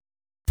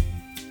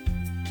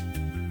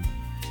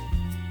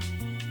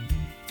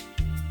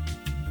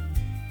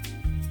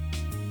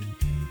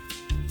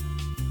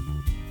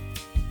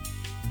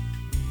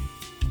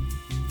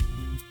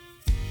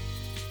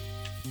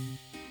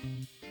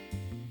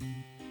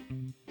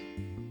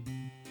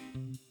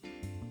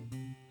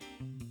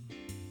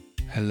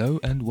Hello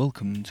and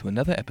welcome to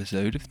another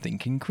episode of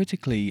Thinking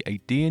Critically, a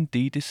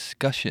D&D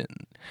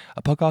discussion,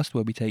 a podcast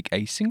where we take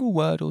a single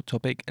word or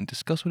topic and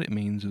discuss what it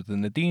means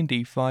within the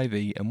D&D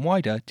 5e and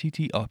wider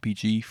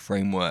TTRPG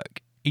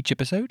framework. Each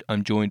episode,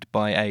 I'm joined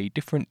by a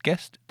different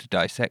guest to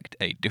dissect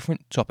a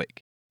different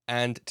topic.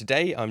 And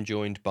today I'm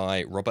joined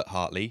by Robert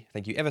Hartley.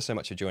 Thank you ever so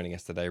much for joining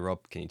us today,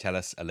 Rob. Can you tell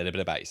us a little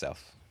bit about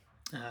yourself?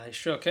 I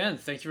sure can.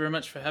 Thank you very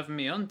much for having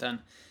me on,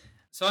 Dan.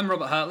 So I'm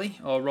Robert Hartley,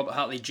 or Robert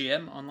Hartley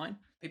GM online.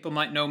 People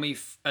might know me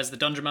as the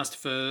Dungeon Master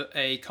for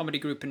a comedy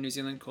group in New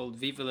Zealand called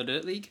Viva la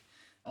Dirt League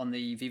on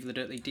the Viva la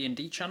Dirt League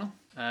D&D channel.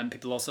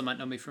 People also might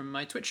know me from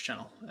my Twitch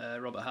channel,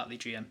 Robert Hartley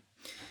GM.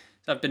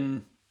 So I've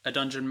been a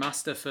Dungeon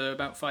Master for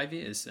about 5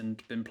 years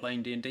and been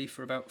playing D&D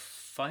for about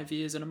 5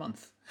 years and a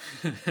month.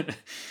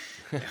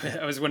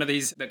 I was one of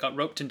these that got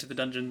roped into the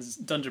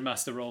Dungeon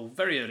Master role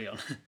very early on.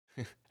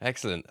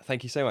 Excellent.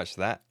 Thank you so much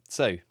for that.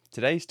 So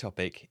today's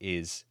topic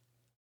is,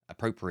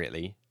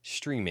 appropriately,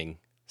 streaming.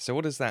 So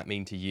what does that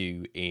mean to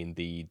you in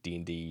the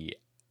D&D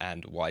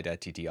and wider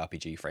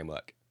TTRPG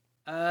framework?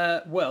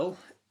 Well,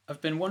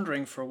 I've been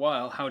wondering for a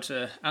while how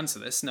to answer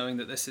this, knowing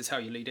that this is how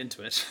you lead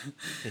into it.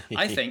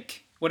 I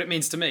think what it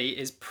means to me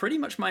is pretty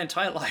much my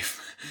entire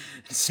life.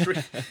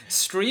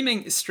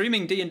 Streaming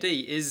D&D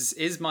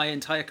is my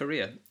entire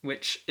career,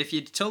 which if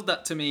you'd told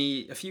that to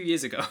me a few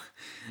years ago,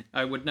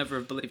 I would never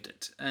have believed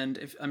it.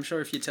 And I'm sure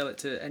if you tell it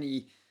to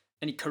any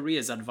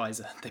careers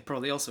advisor, they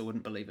probably also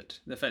wouldn't believe it.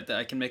 The fact that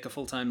I can make a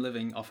full-time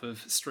living off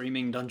of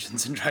streaming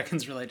Dungeons and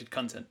Dragons related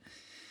content.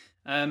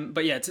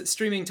 But yeah,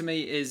 streaming to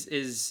me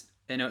is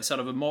sort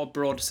of a more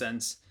broad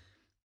sense.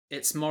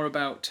 It's more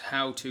about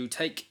how to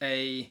take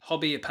a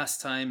hobby, a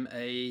pastime,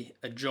 a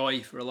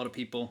joy for a lot of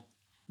people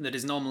that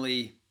is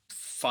normally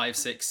 5,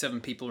 6, 7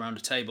 people around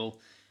a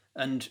table,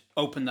 and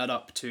open that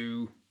up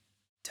to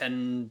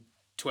 10,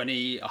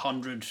 20,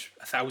 100,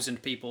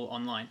 1,000 people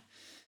online.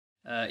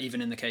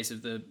 Even in the case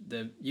of the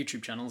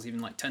YouTube channels, even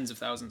like tens of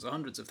thousands or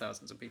hundreds of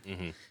thousands of people.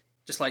 Mm-hmm.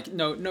 Just like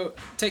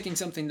taking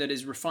something that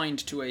is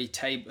refined to a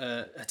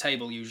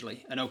table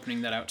usually, and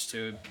opening that out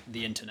to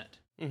the internet.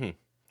 Mm-hmm.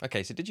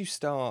 Okay, so did you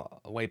start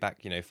way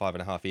back,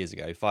 5.5 years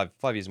ago, 5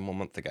 years and 1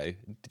 month ago?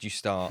 Did you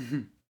start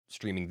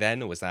streaming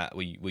then, or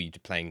were you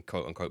playing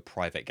quote unquote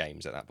private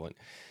games at that point?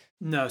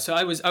 No, so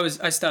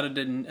I started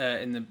in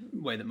the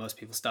way that most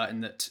people start,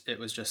 in that it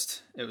was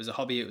a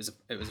hobby, it was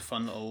a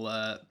fun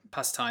little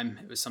pastime,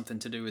 it was something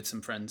to do with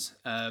some friends,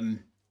 and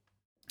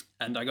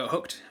I got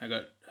hooked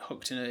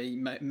in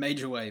a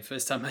major way.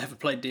 First time I ever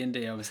played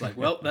D&D, I was like,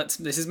 well,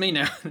 this is me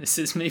now. This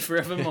is me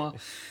forevermore.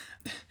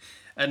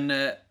 And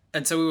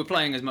so we were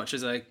playing as much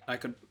as I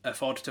could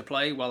afford to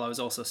play while I was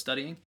also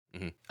studying.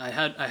 Mm-hmm. I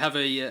have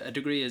a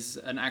degree as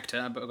an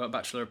actor, but I got a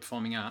Bachelor of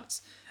Performing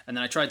Arts. And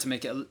then I tried to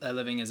make it a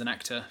living as an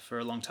actor for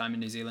a long time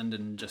in New Zealand,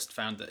 and just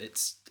found that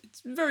it's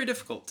very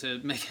difficult to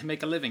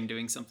make a living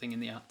doing something in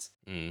the arts.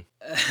 Mm.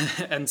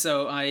 And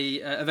so I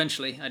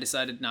eventually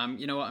decided, I'm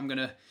going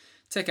to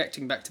take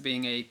acting back to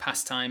being a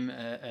pastime,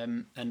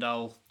 and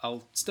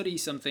I'll study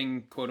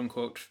something quote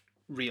unquote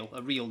real,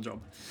 a real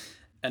job.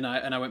 And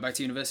I went back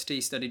to university,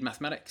 studied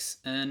mathematics,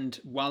 and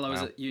while I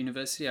was at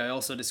university, I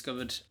also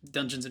discovered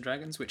Dungeons and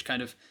Dragons, which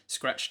kind of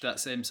scratched that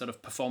same sort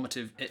of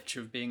performative itch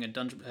of being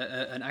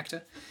an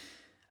actor.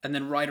 And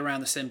then right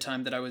around the same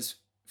time that I was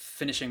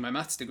finishing my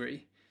maths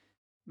degree,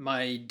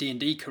 my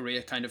D&D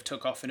career kind of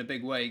took off in a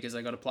big way, because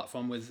I got a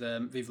platform with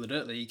Viva la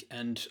Dirt League,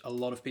 and a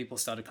lot of people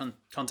started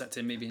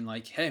contacting me, being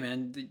like, "Hey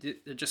man,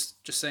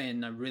 just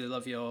saying, I really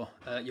love your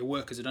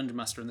work as a dungeon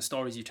master and the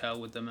stories you tell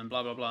with them, and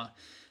blah blah blah.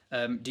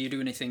 Do you do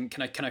anything?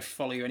 Can I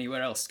follow you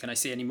anywhere else? Can I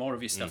see any more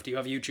of your stuff? Do you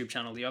have a YouTube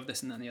channel? Do you have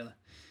this and that and the other?"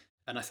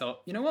 And I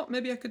thought, you know what?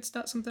 Maybe I could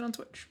start something on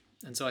Twitch.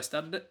 And so I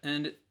started it,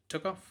 and it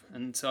took off.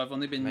 And so I've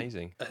only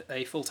been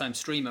a full-time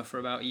streamer for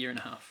about a year and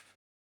a half.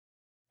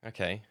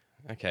 Okay.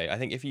 I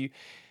think if you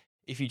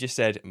just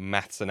said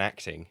maths and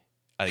acting,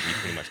 I think you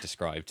pretty much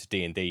described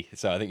D&D.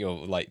 So I think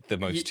you're like the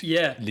most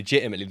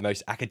legitimately the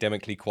most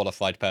academically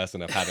qualified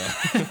person I've had on.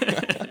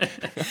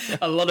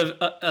 a lot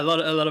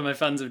of my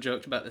fans have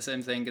joked about the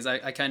same thing, because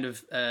I kind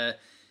of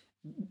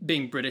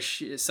being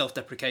British,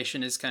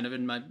 self-deprecation is kind of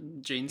in my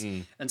genes,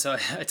 and so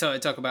I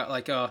talk about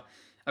like,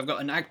 I've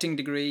got an acting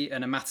degree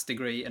and a maths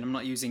degree, and I'm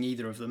not using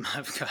either of them.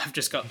 I've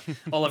just got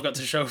all I've got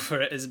to show for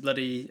it is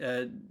bloody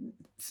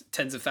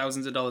tens of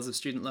thousands of dollars of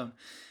student loan.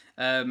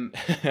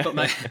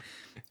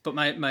 But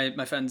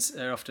my fans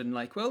are often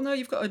like, well, no,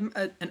 you've got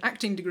an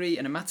acting degree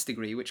and a maths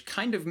degree, which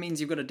kind of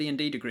means you've got a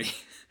D&D degree.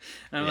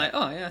 And I'm like,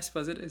 oh yeah, I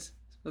suppose it is.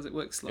 I suppose it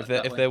works like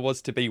that. If there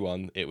was to be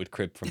one, it would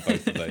crib from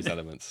both of those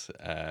elements.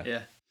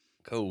 Yeah.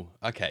 Cool.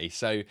 Okay,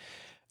 so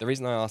the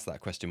reason I asked that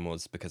question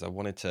was because I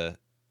wanted to.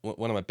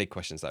 One of my big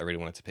questions that I really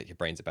wanted to pick your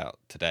brains about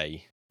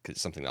today, because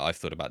it's something that I've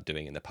thought about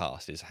doing in the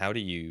past, is how do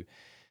you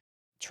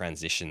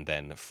transition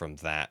then from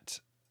that,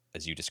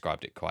 as you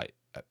described it quite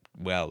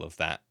well, of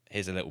that,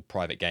 here's a little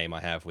private game I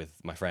have with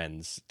my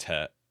friends,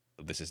 to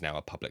this is now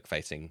a public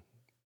facing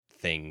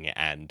thing,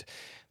 and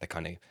the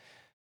kind of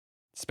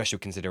special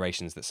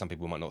considerations that some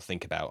people might not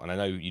think about. And I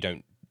know you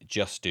don't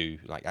just do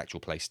like actual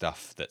play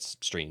stuff that's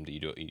streamed,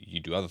 you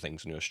do other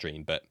things on your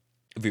stream, but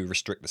if we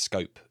restrict the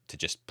scope to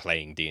just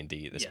playing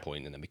D&D at this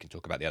point, and then we can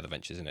talk about the other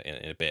ventures in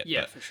a bit.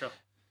 Yeah, but for sure.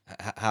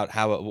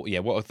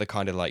 what are the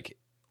kind of like,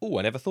 oh,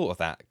 I never thought of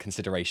that,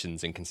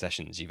 considerations and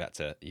concessions you've had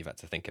to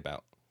think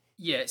about?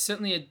 Yeah, it's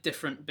certainly a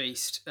different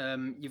beast.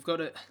 You've got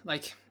to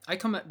like. I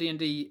come at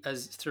D&D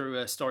as through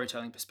a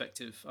storytelling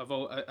perspective.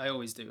 I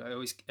always do.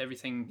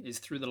 Everything is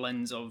through the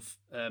lens of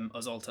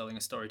us all telling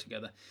a story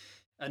together,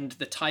 and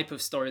the type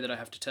of story that I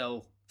have to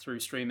tell through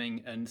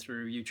streaming and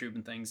through YouTube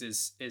and things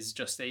is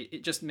just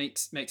it just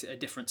makes it a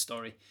different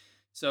story.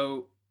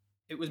 So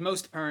it was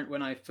most apparent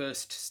when I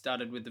first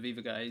started with the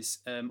Viva guys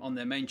on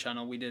their main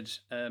channel. We did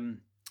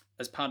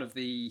as part of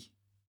the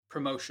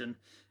promotion.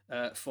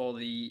 For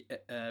the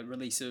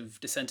release of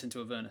Descent into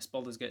Avernus,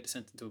 Baldur's Gate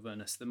Descent into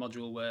Avernus, the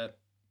module where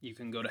you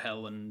can go to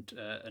hell and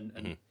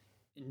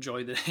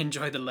enjoy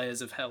the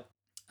layers of hell.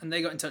 And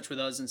they got in touch with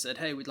us and said,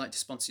 "Hey, we'd like to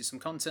sponsor you some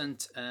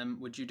content.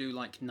 Would you do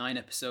like 9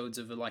 episodes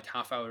of a like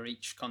half hour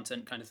each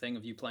content kind of thing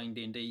of you playing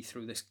D&D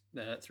through this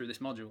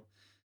module?"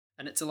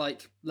 And it's a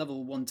like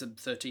level 1 to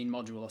 13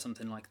 module or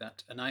something like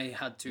that. And I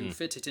had to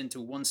fit it into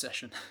one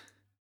session.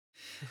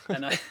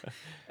 and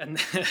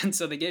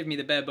so they gave me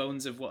the bare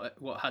bones of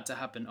what had to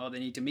happen. Oh, they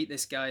need to meet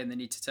this guy, and they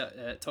need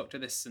to talk to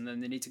this, and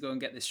then they need to go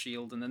and get this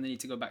shield, and then they need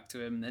to go back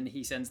to him, and then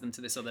he sends them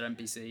to this other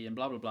NPC, and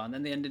blah blah blah, and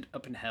then they ended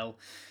up in hell.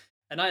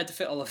 And I had to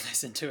fit all of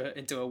this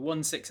into a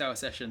 1 6-hour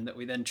session that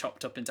we then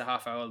chopped up into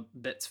half-hour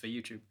bits for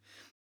YouTube.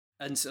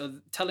 And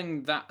so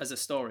telling that as a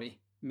story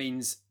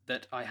means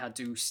that I had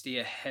to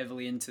steer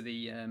heavily into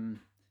the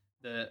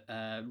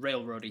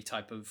railroady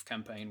type of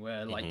campaign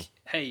where like,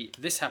 hey,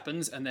 this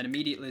happens, and then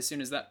immediately as soon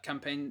as that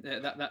campaign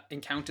that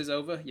encounter's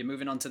over, you're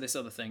moving on to this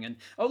other thing, and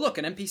oh look,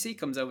 an NPC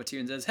comes over to you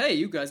and says, "Hey,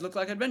 you guys look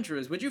like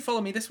adventurers, would you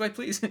follow me this way,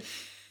 please?"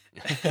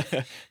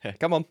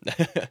 Come on.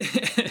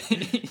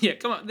 Yeah,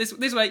 come on,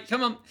 this way,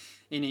 come on.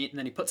 And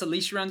then he puts a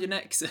leash around your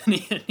necks and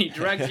he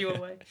drags you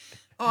away.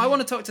 Oh, I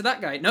want to talk to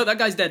that guy. No, that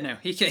guy's dead now.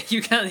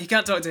 You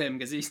can't talk to him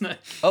because he's not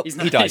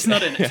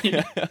in it. You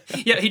know?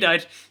 Yeah, he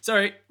died.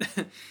 Sorry.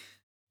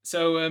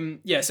 So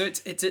so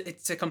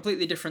it's a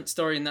completely different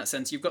story in that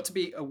sense. You've got to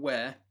be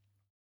aware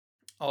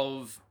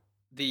of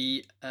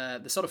the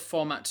sort of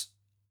format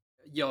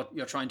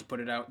you're trying to put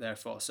it out there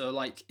for. So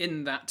like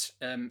in that,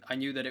 I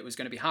knew that it was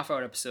going to be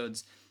half-hour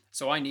episodes,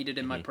 so I needed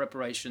in my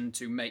preparation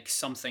to make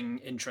something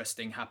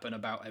interesting happen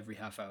about every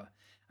half hour.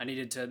 I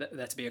needed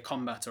there to be a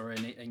combat or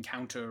an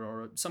encounter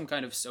or some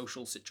kind of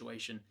social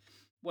situation,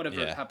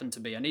 whatever it happened to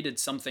be. I needed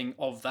something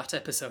of that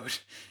episode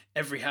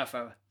every half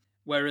hour.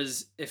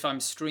 Whereas if I'm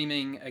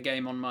streaming a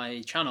game on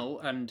my channel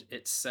and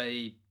it's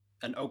say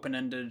an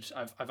open-ended,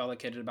 I've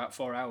allocated about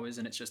 4 hours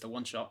and it's just a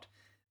one-shot,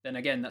 then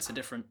again that's a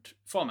different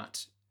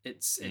format.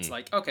 It's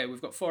like, okay,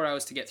 we've got 4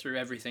 hours to get through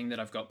everything that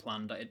I've got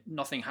planned.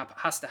 Nothing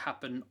has to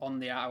happen on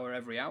the hour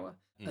every hour,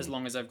 as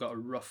long as I've got a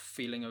rough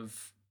feeling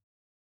of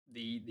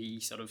the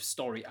sort of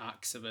story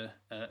arcs of a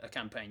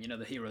campaign. You know,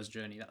 the hero's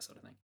journey, that sort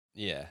of thing.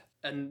 Yeah.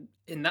 And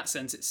in that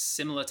sense, it's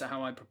similar to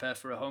how I prepare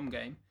for a home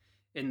game,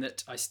 in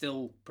that I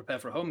still prepare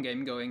for a home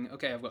game going,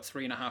 okay, I've got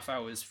 3.5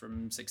 hours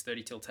from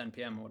 6:30 till 10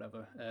 p.m. or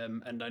whatever.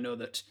 And I know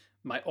that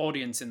my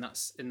audience in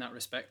that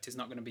respect is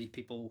not going to be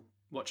people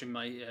watching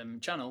my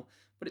channel,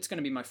 but it's going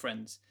to be my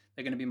friends.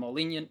 They're going to be more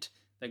lenient.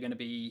 They're going to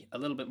be a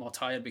little bit more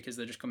tired because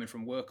they're just coming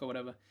from work or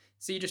whatever.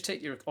 So you just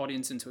take your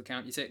audience into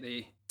account. You take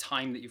the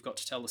time that you've got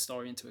to tell the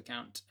story into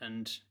account,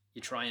 and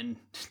you try and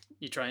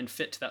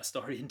fit that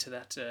story into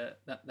that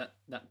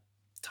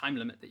time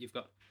limit that you've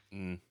got.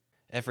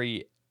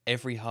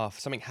 Every half,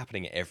 something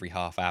happening at every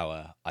half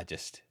hour.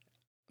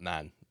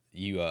 Man,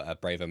 you are a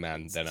braver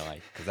man than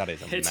I, because that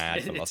is a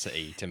mad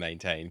velocity to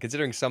maintain.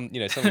 Considering some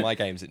of my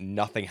games,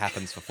 nothing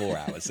happens for 4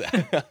 hours.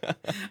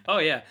 Oh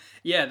yeah.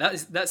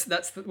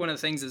 That's one of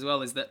the things as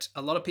well, is that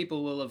a lot of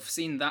people will have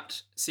seen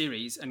that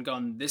series and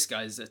gone, "This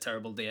guy's a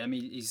terrible DM.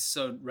 He's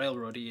so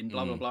railroady and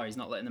blah blah blah. He's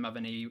not letting them have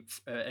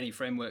any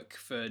framework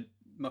for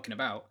mucking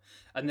about,"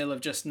 and they'll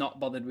have just not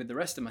bothered with the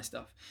rest of my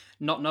stuff,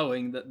 not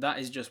knowing that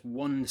is just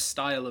one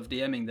style of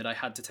DMing that I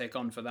had to take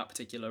on for that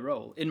particular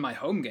role. In my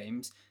home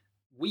games,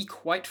 we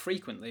quite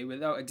frequently,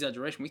 without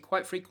exaggeration,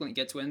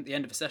 get to the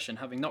end of a session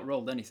having not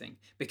rolled anything,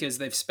 because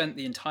they've spent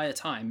the entire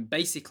time,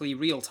 basically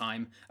real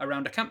time,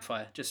 around a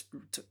campfire, just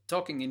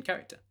talking in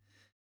character.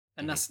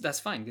 And that's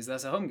fine, because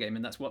that's a home game,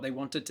 and that's what they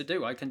wanted to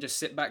do. I can just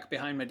sit back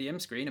behind my DM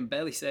screen and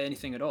barely say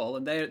anything at all,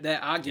 and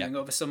they're arguing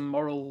over some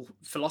moral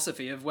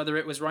philosophy of whether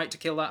it was right to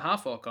kill that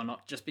half-orc or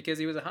not, just because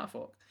he was a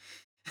half-orc.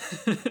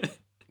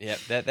 Yeah,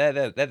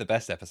 they're the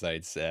best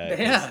episodes.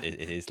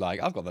 It is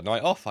like, I've got the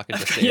night off. I can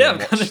just sit here and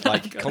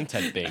watch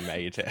content being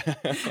made.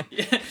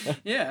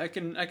 I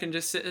can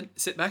just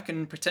sit back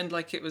and pretend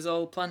like it was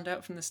all planned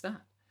out from the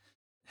start.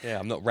 Yeah,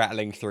 I'm not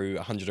rattling through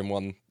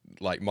 101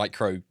 like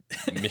micro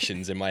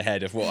missions in my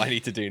head of what I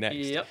need to do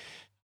next. Yep.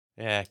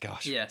 Yeah,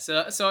 gosh. Yeah,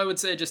 so I would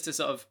say, just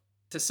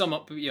to sum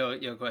up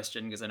your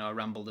question, because I know I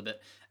rambled a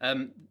bit.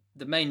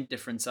 The main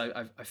difference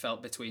I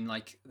felt between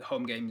like the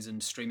home games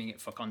and streaming it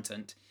for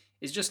content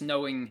is just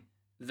knowing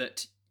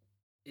that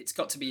it's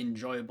got to be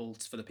enjoyable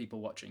for the people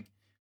watching.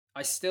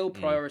 I still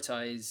Mm.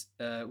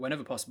 prioritize,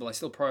 whenever possible, I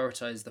still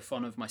prioritize the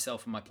fun of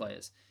myself and my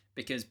players,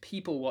 because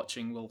people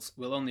watching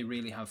will only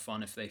really have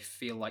fun if they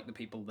feel like the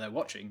people they're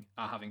watching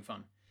are having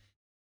fun.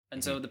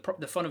 And Mhm. so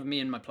the fun of me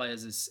and my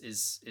players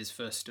is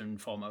first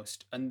and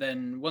foremost. And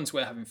then once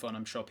we're having fun,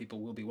 I'm sure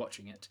people will be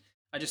watching it.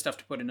 I just have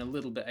to put in a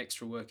little bit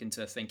extra work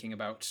into thinking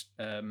about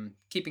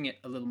keeping it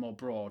a little more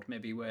broad.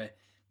 Maybe we're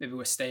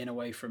staying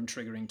away from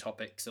triggering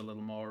topics a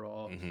little more,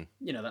 or Mhm.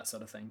 that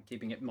sort of thing.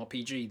 Keeping it more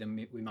PG than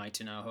we might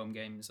in our home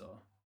games,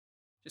 or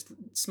just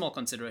small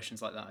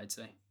considerations like that, I'd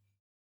say.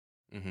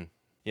 Mhm.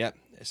 Yeah.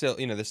 Still,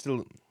 there's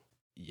still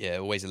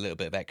always a little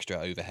bit of extra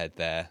overhead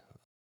there,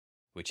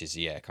 which is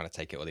kind of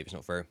take it or leave it.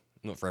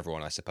 It's not for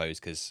everyone, I suppose,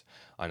 because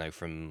I know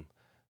from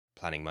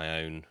planning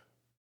my own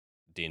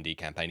D&D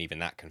campaign, even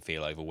that can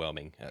feel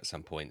overwhelming at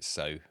some points.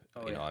 So,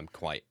 Oh yeah.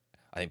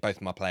 I think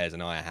both my players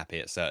and I are happy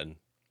at certain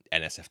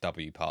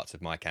NSFW parts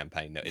of my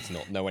campaign that it's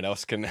not, no one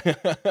else can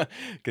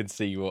can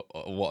see what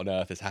on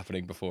earth is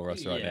happening before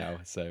us right Yeah. now.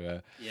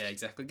 So, Yeah,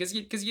 exactly. Because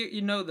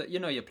you know that you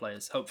know your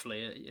players.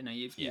 Hopefully,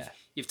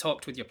 you've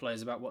talked with your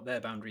players about what their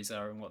boundaries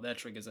are and what their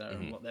triggers are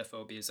and mhm. what their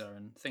phobias are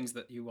and things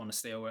that you want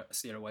to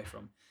steer away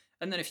from.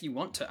 And then if you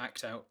want to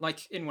act out,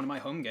 like in one of my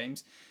home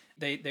games,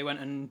 they went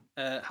and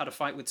had a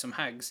fight with some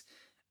hags,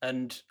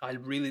 and I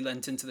really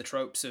lent into the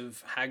tropes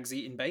of hags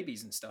eating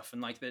babies and stuff,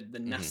 and like the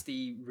Mhm.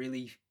 nasty,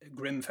 really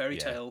grim fairy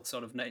Yeah. tale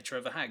sort of nature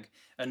of a hag.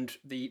 And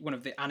the one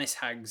of the Anis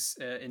hags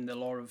in the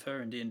lore of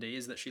her in D&D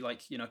is that she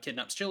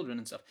kidnaps children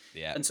and stuff.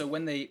 Yeah. And so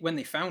when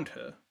they found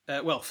her,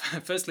 well,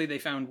 firstly they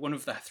found one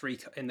of the three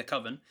in the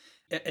coven,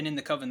 and in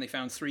the coven they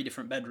found three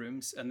different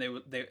bedrooms, and they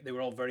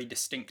were all very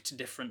distinct,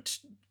 different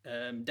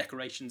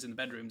decorations in the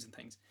bedrooms and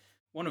things.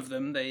 One of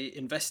them they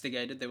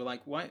investigated. They were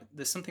like, "Why?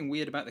 There's something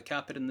weird about the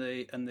carpet and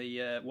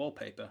the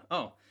wallpaper."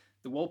 Oh,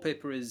 the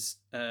wallpaper is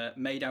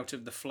made out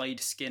of the flayed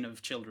skin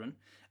of children,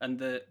 and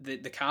the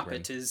Grim.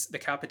 carpet is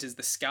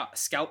the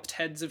scalped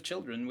heads of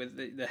children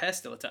with the hair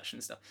still attached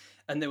and stuff.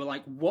 And they were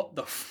like, "What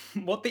the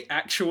what the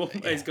actual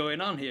is Yeah.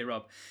 going on here,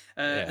 Rob?"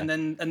 Yeah. And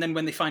then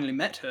when they finally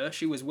met her,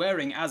 she was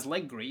wearing, as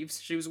leg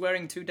greaves, she was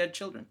wearing two dead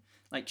children.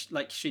 Like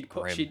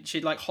Grim.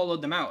 she'd like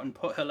hollowed them out and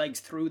put her legs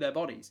through their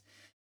bodies.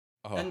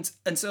 Oh.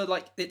 And so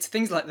like it's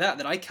things like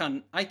that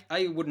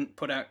I wouldn't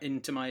put out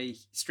into my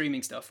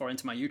streaming stuff or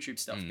into my YouTube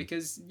stuff, Mm.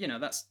 because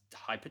that's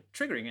hyper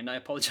triggering, and I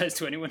apologize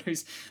to anyone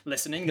who's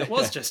listening that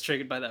was just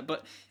triggered by that.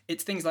 But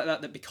it's things like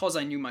that because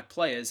I knew my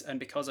players, and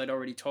because I'd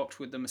already talked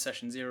with them a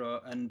session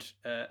zero, and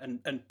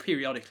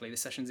periodically the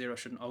session zero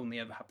shouldn't only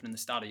ever happen in the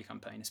start of your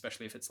campaign,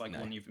 especially if it's like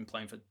No. one you've been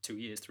playing for 2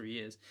 years, 3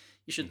 years.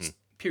 You should Mhm.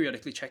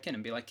 periodically check in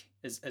and be like,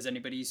 has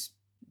anybody's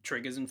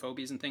triggers and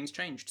phobias and things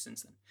changed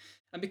since then?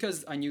 And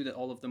because I knew that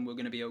all of them were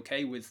going to be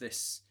okay with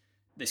this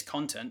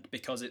content,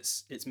 because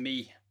it's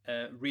me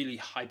really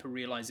hyper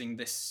realizing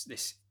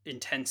this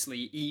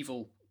intensely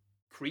evil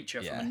creature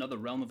from Yeah. another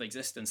realm of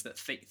existence that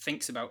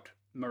thinks about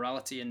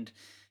morality and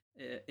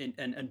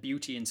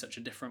beauty in such a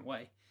different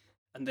way,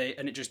 and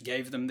it just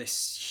gave them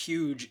this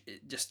huge,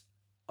 just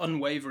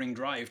unwavering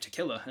drive to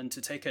kill her and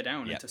to take her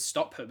down and Yep. to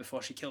stop her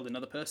before she killed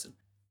another person.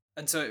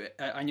 And so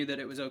I knew that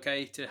it was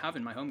okay to have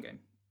in my home game.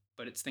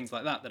 But it's things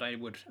like that I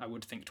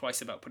would think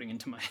twice about putting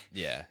into my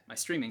Yeah. my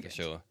streaming For games.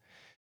 sure.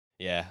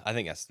 Yeah, I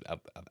think that's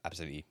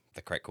absolutely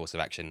the correct course of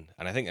action,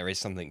 and I think there is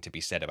something to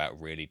be said about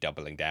really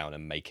doubling down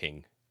and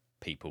making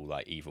people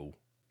like evil,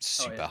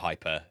 super yeah.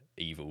 hyper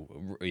evil,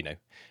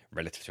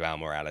 relative to our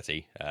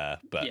morality.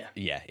 But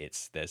Yeah.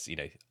 there's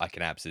I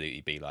can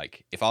absolutely be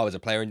like, if I was a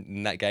player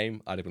in that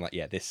game, I'd have been like,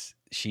 yeah,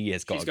 she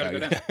has got She's to got to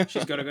go. go down.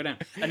 She's got to go down.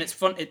 And it's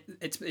fun.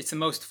 It's the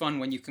most fun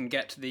when you can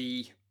get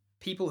the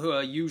people who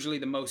are usually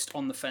the most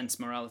on the fence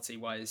morality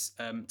wise,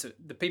 to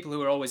the people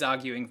who are always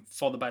arguing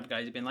for the bad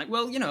guys, being like,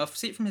 well,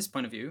 see it from his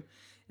point of view.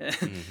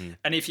 Mhm.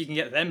 And if you can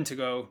get them to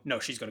go, no,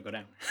 she's got to go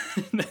down,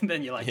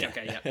 then you're like, Yeah.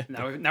 okay, yeah.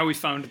 Now we've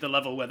found the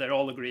level where they're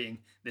all agreeing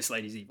this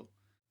lady's evil.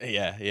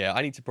 Yeah.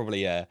 I need to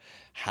probably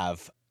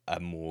have a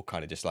more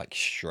kind of just like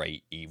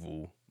straight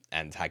evil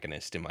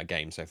antagonist in my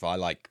game. So if I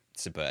like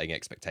subverting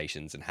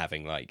expectations and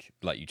having like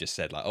you just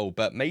said, like, oh,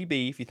 but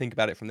maybe if you think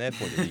about it from their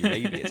point of view,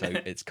 maybe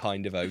it's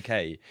kind of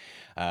okay.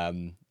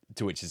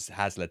 To which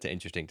has led to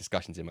interesting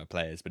discussions in my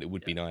players. But it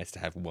would be nice to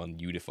have one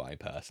unifying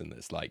person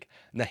that's like,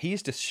 no,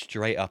 he's just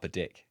straight up a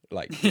dick.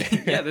 Like,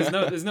 yeah,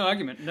 there's no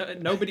argument.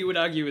 Nobody would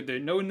argue with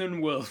it. No one in the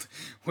world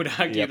would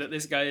argue Yep. that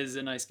this guy is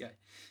a nice guy.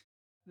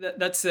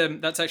 That's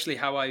actually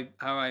how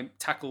I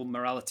tackle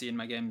morality in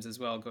my games as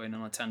well. Going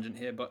on a tangent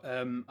here, but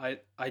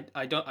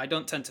I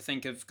don't tend to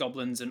think of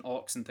goblins and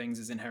orcs and things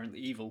as inherently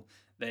evil.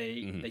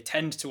 They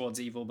tend towards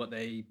evil, but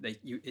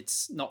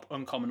it's not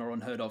uncommon or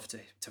unheard of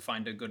to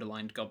find a good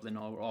aligned goblin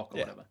or orc or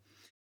Yeah. whatever.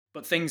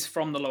 But things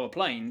from the lower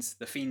planes,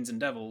 the fiends and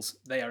devils,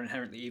 they are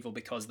inherently evil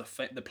because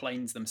the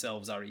planes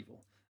themselves are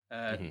evil.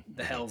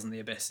 The hells and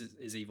the abyss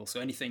is evil. So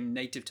anything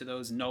native to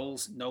those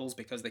gnolls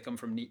because they come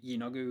from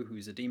Yeenoghu,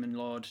 who's a demon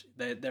lord,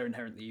 they're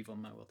inherently evil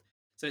in my world.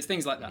 So it's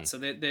things like that.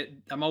 So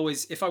I'm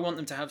always, if I want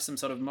them to have some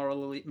sort of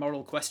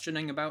moral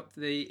questioning about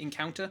the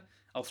encounter,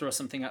 I'll throw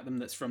something at them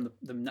that's from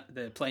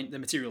the plane, the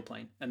material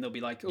plane, and they'll be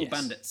like, "Oh,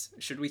 bandits!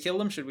 Should we kill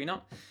them? Should we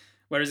not?"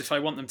 Whereas if I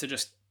want them to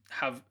just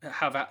have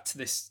at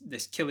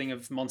this killing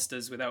of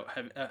monsters without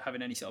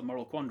having any sort of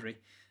moral quandary,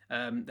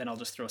 then I'll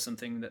just throw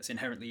something that's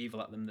inherently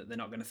evil at them that they're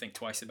not going to think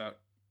twice about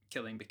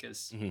killing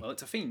because well,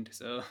 it's a fiend.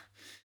 So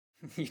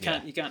you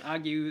can't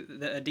argue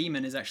that a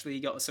demon has actually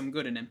got some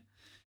good in him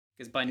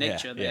because by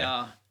nature they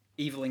are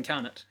evil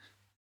incarnate.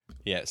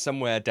 Yeah,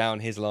 somewhere down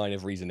his line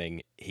of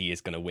reasoning, he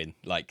is going to win.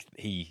 Like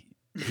he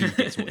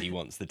gets what he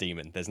wants, the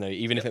demon. There's no,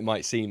 even if it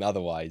might seem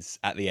otherwise,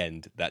 at the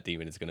end, that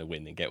demon is going to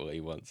win and get what he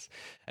wants.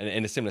 And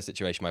in a similar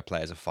situation, my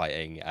players are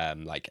fighting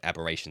like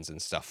aberrations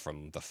and stuff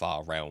from the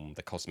far realm,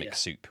 the cosmic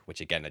soup,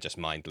 which again are just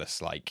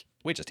mindless, like,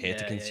 we're just here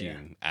to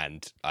consume,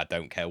 and I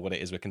don't care what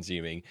it is we're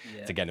consuming.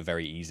 It's again a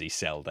very easy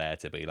sell there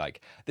to be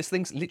like, this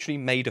thing's literally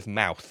made of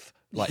mouth.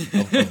 Like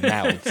of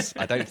mouths.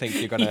 I don't think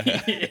you're gonna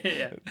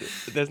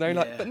there's no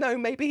like, but no,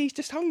 maybe he's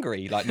just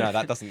hungry. Like, no,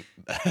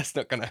 that's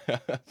not gonna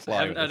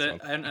fly. I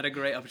haven't had a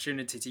great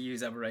opportunity to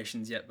use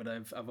aberrations yet, but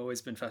I've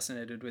always been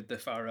fascinated with the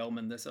far realm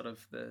and the sort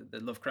of the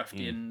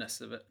Lovecraftianness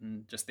of it,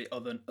 and just the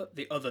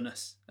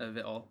otherness of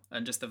it all,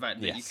 and just the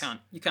fact that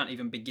you can't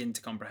even begin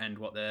to comprehend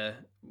what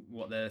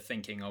they're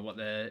thinking or what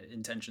their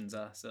intentions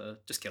are. So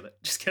just kill it.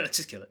 Just kill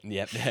it.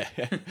 Yep.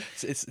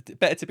 It's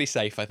better to be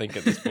safe, I think,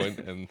 at this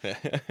point.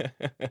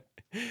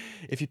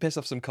 If you piss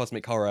off some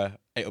cosmic horror,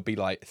 it'll be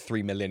like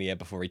 3 millennia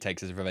before he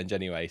takes his revenge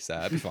anyway, so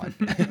it'll be fine.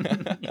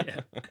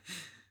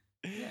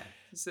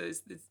 So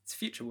it's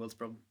future world's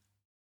problem.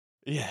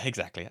 Yeah,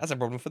 exactly. That's a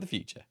problem for the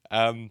future.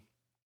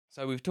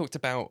 So we've talked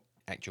about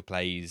actual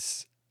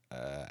plays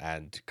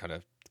and kind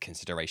of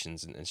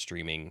considerations and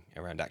streaming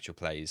around actual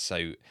plays.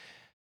 So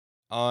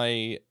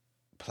I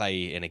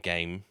play in a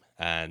game,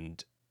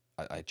 and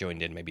I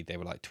joined in, maybe they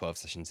were like 12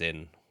 sessions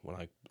in when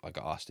I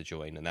got asked to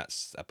join, and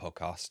that's a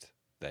podcast.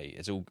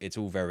 It's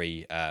all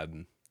very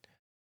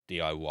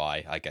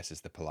DIY, I guess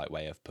is the polite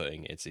way of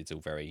putting it. It's all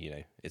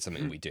very, it's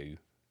something we do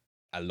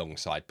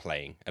alongside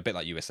playing. A bit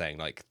like you were saying,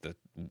 like the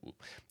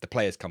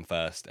players come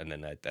first, and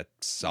then their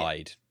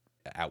side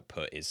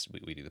output is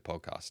we do the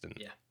podcast. And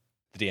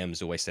the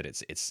DM's always said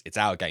it's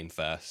our game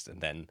first,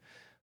 and then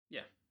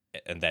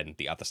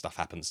the other stuff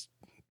happens.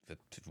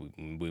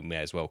 We may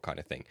as well, kind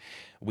of thing.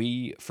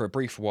 We, for a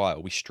brief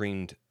while, we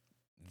streamed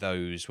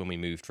those when we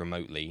moved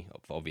remotely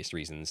for obvious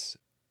reasons.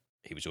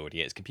 He was already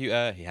at his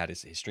computer, he had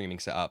his streaming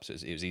set up, so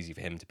it was easy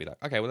for him to be like,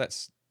 okay, well,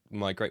 let's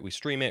migrate, we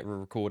stream it, we'll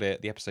record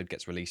it, the episode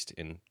gets released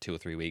in 2 or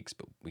 3 weeks,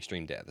 but we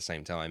streamed it at the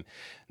same time.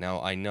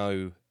 Now, I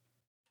know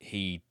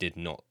he did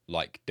not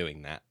like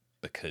doing that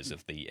because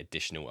of the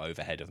additional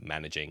overhead of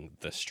managing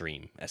the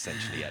stream,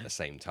 essentially, at the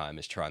same time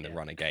as trying to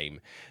run a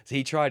game. So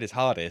he tried his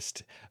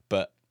hardest,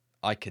 but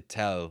I could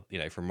tell,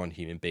 from one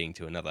human being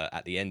to another,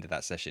 at the end of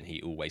that session, he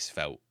always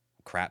felt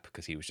crap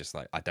because he was just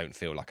like, I don't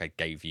feel like I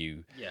gave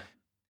you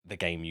the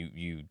game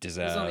you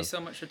deserve. There's only so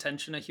much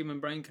attention a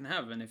human brain can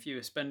have, and if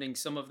you're spending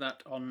some of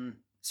that on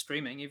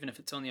streaming, even if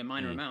it's only a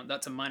minor amount,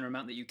 that's a minor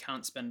amount that you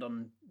can't spend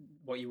on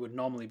what you would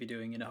normally be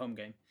doing in a home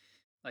game.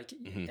 Like,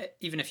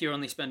 even if you're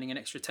only spending an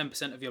extra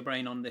 10% of your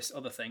brain on this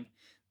other thing,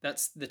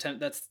 that's the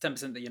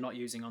 10% that you're not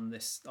using on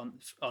this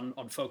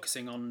on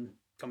focusing on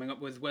coming up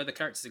with where the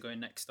characters are going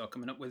next, or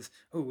coming up with,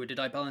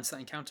 did I balance that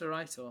encounter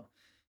right, or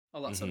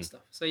all that sort of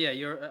stuff. So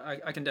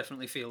I can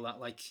definitely feel that,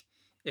 like,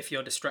 if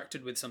you're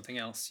distracted with something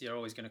else, you're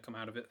always going to come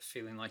out of it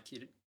feeling like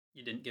you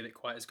didn't give it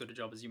quite as good a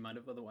job as you might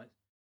have otherwise.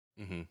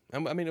 And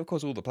I mean, of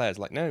course, all the players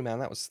are like, no, man,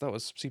 that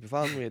was super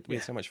fun. We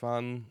had so much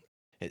fun.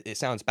 It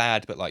sounds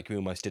bad, but like we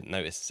almost didn't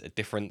notice a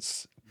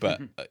difference.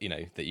 But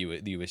that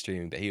you were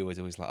streaming, but he was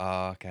always like,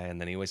 okay, and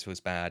then he always feels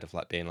bad of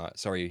like being like,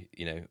 sorry,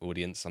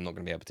 audience, I'm not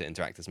going to be able to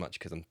interact as much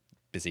because I'm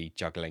busy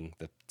juggling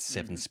the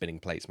 7 spinning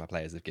plates my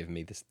players have given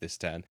me this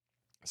turn.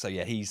 So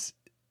yeah, he's,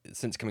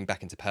 since coming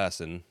back into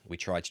person, we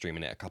tried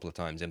streaming it a couple of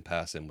times in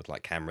person with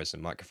like cameras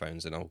and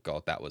microphones, and oh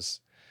god,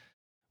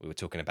 we were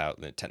talking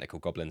about the technical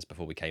goblins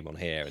before we came on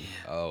here, and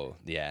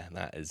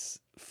that is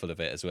full of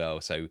it as well.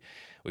 So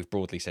we've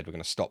broadly said we're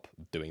going to stop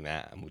doing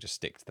that, and we'll just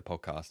stick to the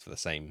podcast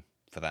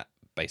for that.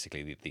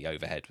 Basically, the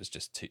overhead was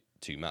just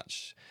too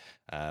much,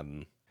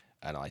 and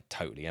I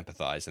totally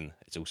empathise, and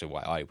it's also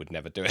why I would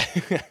never do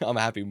it.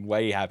 I'm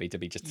way happy to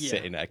be just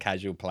sitting a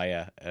casual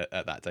player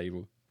at that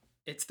table.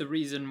 It's the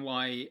reason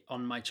why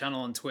on my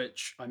channel on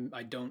Twitch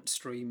I don't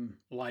stream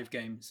live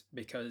games,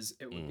 because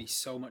it would be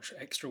so much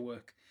extra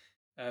work.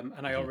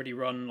 And I already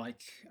run,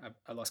 like,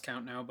 I lost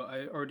count now, but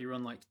I already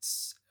run like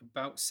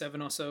about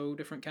 7 or so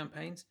different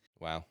campaigns.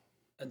 Wow.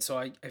 And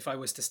so if I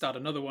was to start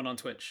another one on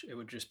Twitch, it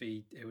would just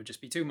be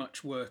too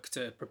much work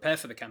to prepare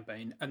for the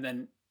campaign, and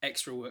then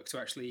extra work to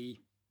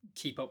actually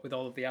keep up with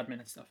all of the admin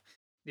and stuff.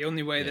 The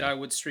only way that I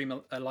would stream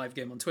a live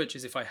game on Twitch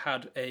is if I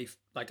had a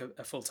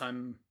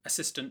full-time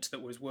assistant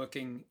that was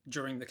working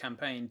during the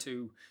campaign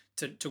to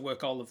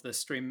work all of the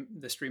stream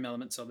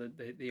elements, or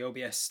the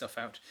OBS stuff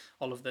out,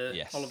 all of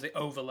the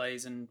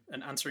overlays and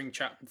answering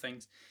chat and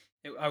things.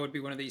 I would be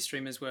one of these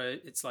streamers where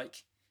it's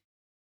like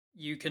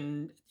you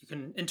can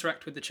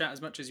interact with the chat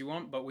as much as you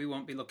want, but we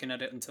won't be looking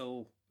at it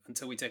until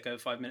we take a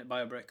 5-minute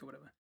bio break or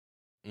whatever.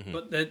 Mm-hmm.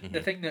 But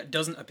the thing that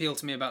doesn't appeal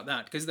to me about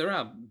that, because there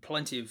are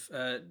plenty of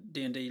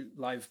D&D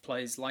live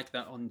plays like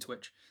that on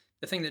Twitch,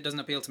 the thing that doesn't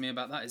appeal to me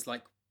about that is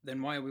like,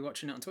 then why are we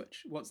watching it on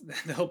Twitch? What's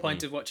the whole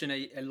point of watching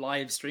a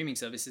live streaming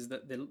service is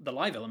that the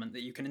live element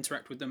that you can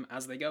interact with them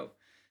as they go.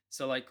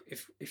 So like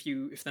if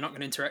they're not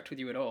going to interact with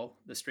you at all,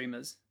 the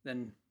streamers,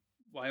 then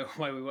why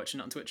are we watching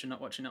it on Twitch and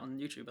not watching it on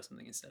YouTube or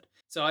something instead?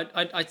 So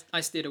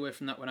I steered away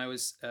from that when I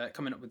was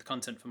coming up with the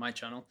content for my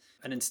channel,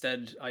 and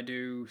instead I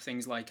do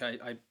things like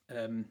I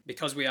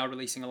because we are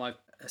releasing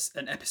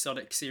an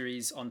episodic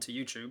series onto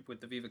YouTube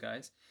with the Viva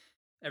guys.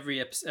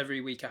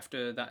 Every week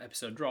after that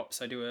episode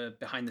drops, I do a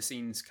behind the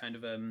scenes kind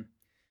of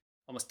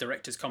almost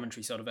director's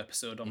commentary sort of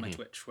episode on my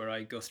Twitch, where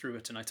I go through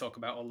it and I talk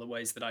about all the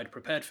ways that I'd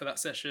prepared for that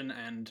session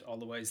and all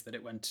the ways that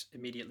it went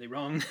immediately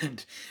wrong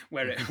and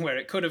where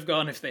it could have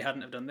gone if they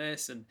hadn't have done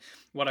this, and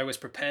what I was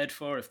prepared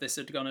for if this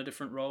had gone a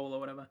different role or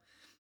whatever.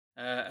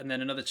 And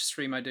then another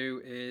stream I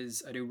do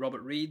is I do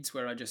Robert Reads,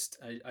 where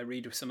I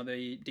read some of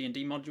the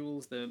D&D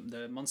modules,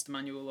 the Monster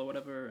Manual or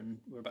whatever, and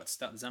we're about to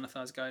start the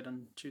Xanathar's Guide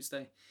on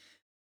Tuesday.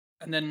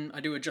 And then I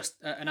do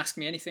an Ask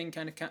Me Anything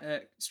kind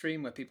of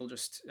stream where people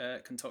just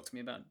can talk to me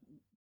about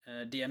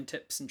DM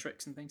tips and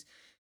tricks and things.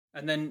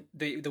 And then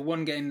the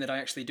one game that I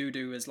actually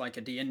do as like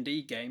a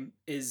D&D game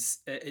is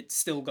it's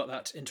still got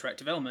that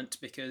interactive element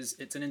because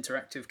it's an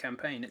interactive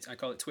campaign. I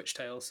call it Twitch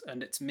Tales,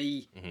 and it's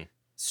me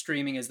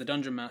streaming as the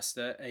Dungeon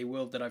Master a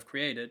world that I've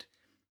created,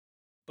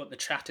 but the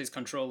chat is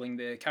controlling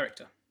the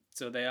character.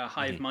 So they are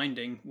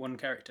hive-minding one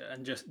character.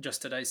 And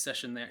just today's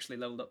session, they actually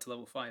leveled up to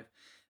level 5.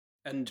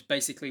 And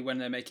basically, when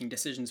they're making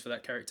decisions for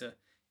that character,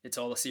 it's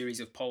all a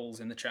series of polls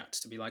in the chat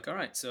to be like, all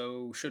right,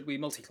 so should we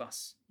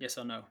multi-class? Yes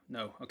or no?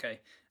 No. Okay.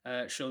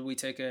 Should we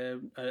take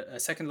a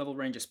second level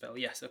ranger spell?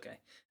 Yes. Okay.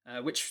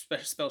 Which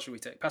spell should we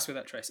take? Pass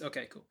without trace.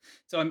 Okay, cool.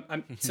 So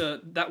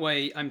so that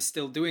way I'm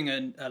still doing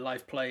a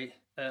live play,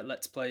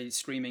 let's play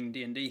streaming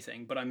D&D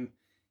thing, but I'm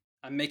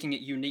making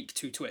it unique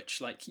to Twitch.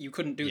 Like you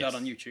couldn't do that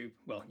on YouTube.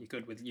 Well, you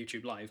could with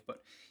YouTube Live,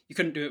 but you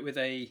couldn't do it with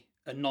a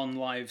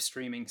non-live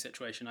streaming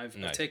situation.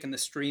 I've taken the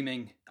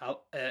streaming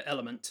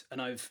element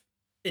and I've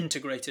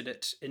integrated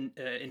it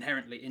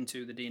inherently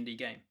into the D&D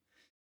game.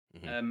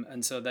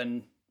 And so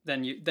then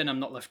I'm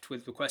not left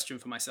with the question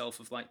for myself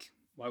of like,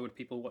 why would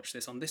people watch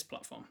this on this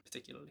platform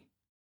particularly?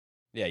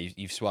 Yeah,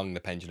 you've swung the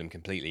pendulum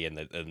completely in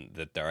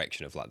the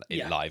direction of like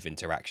live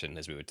interaction,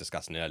 as we were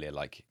discussing earlier.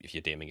 Like if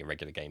you're DMing a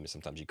regular game,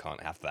 sometimes you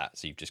can't have that.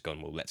 So you've just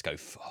gone, well, let's go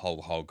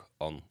whole hog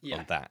on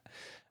that.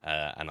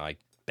 And I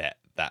bet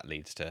that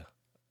leads to,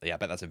 I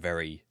bet that's a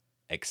very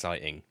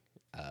exciting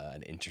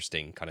and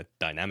interesting kind of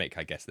dynamic,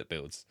 I guess, that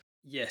builds.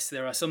 Yes,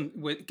 there are some,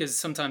 because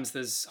sometimes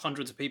there's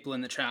hundreds of people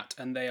in the chat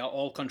and they are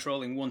all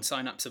controlling one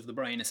synapse of the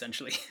brain,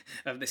 essentially,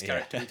 of this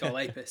character we call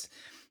Apis.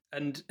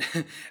 And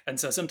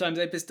so sometimes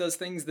Apis does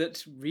things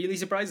that really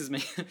surprises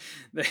me.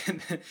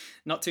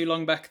 Not too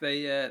long back,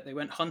 they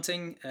went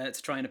hunting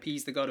to try and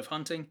appease the god of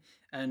hunting,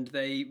 and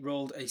they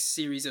rolled a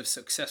series of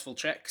successful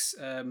checks,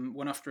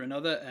 one after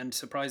another, and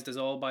surprised us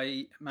all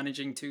by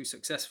managing to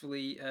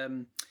successfully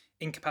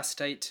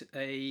incapacitate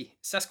a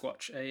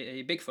Sasquatch,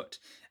 a Bigfoot,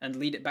 and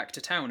lead it back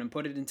to town and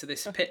put it into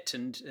this pit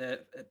and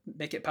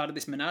make it part of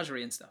this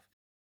menagerie and stuff.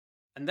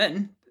 And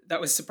then, that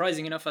was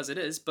surprising enough as it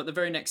is, but the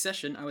very next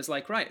session, I was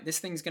like, right, this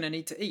thing's going to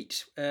need to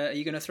eat. Are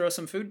you going to throw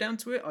some food down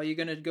to it? Or are you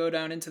going to go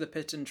down into the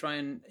pit and try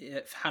and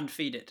hand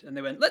feed it? And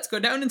they went, let's go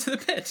down into the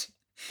pit.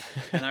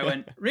 And I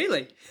went,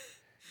 really?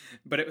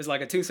 But it was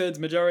like a 2/3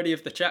 majority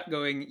of the chat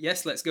going,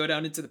 yes, let's go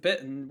down into the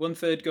pit, and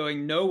 1/3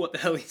 going, no, what the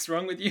hell is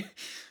wrong with you?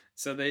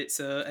 So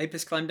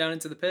Apis climbed down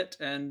into the pit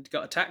and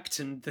got attacked,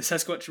 and the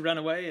Sasquatch ran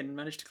away and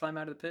managed to climb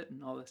out of the pit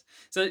and all this.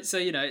 So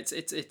you know,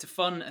 it's a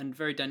fun and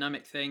very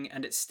dynamic thing,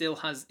 and it still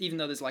has, even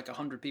though there's like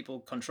 100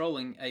 people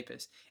controlling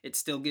Apis, it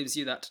still gives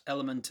you that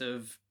element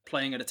of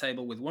playing at a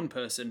table with one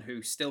person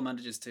who still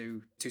manages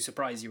to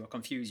surprise you or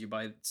confuse you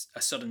by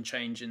a sudden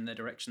change in the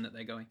direction that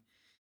they're going.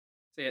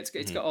 So yeah,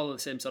 it's got all of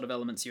the same sort of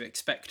elements you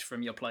expect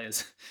from your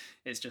players.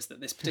 It's just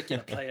that this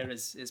particular player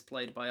is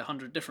played by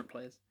 100 different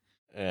players.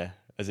 Yeah,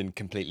 as in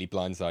completely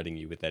blindsiding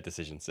you with their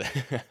decisions.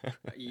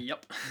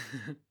 Yep.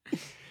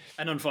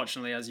 And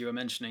unfortunately, as you were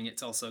mentioning,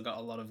 it's also got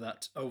a lot of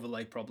that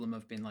overlay problem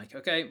of being like,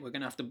 okay, we're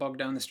going to have to bog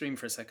down the stream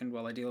for a second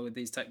while I deal with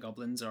these tech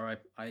goblins, or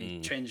I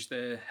change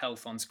the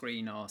health on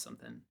screen or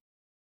something,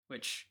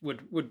 which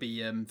would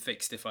be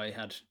fixed if I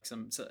had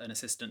an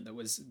assistant that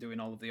was doing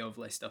all of the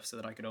overlay stuff so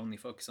that I could only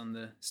focus on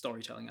the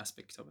storytelling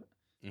aspect of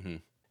it. Mm-hmm.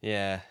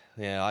 Yeah.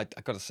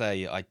 I got to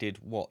say, I did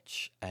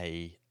watch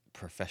a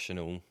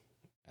professional,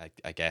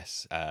 I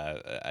guess,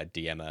 a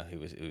DMer who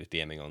was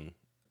DMing on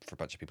for a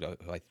bunch of people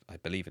who I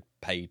believe had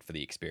paid for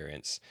the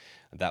experience,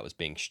 and that was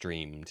being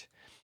streamed,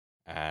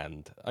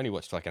 and I only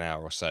watched for like an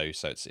hour or so,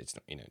 so it's it's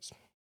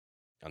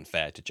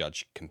unfair to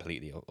judge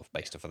completely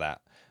based off of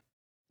that.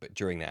 But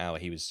during the hour,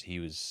 he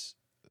was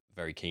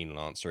very keen on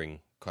answering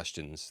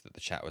questions that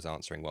the chat was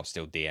answering while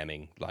still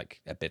DMing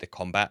like a bit of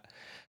combat.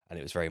 And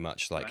it was very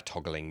much like Right.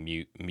 toggling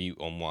mute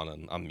on one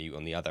and unmute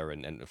on the other,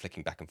 and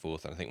flicking back and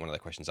forth. And I think one of the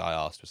questions I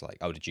asked was like,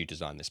 "Oh, did you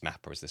design this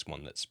map, or is this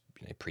one that's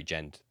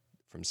pre-genned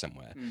from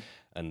somewhere?"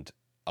 And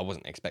I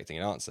wasn't expecting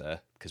an answer,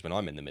 because when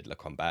I'm in the middle of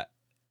combat,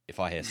 if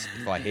I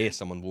hear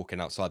someone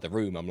walking outside the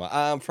room, I'm like,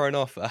 I'm thrown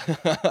off.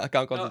 I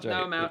can't concentrate.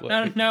 No, I'm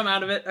out. No, I'm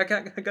out of it. I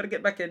got to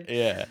get back in.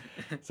 Yeah.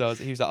 So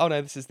he was like, "Oh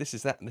no, this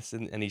is that, and this,"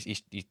 and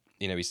he's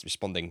he's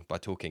responding by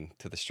talking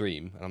to the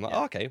stream, and I'm like,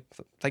 "Oh, okay,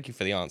 thank you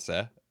for the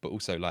answer," but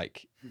also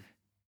like,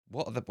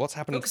 what's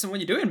happening? Focus on what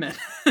you're doing, man.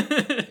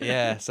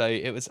 Yeah. So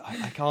it was.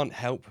 I can't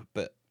help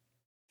but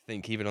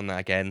think, even on that,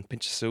 again,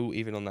 pinch of salt,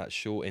 even on that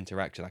short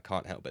interaction, I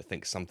can't help but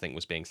think something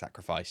was being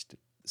sacrificed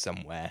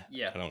somewhere.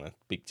 Yeah. I don't want to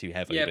speak too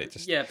heavily, Yeah, but it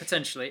just yeah,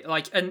 potentially.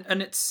 Like,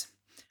 and it's,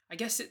 I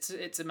guess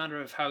it's a matter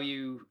of how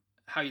you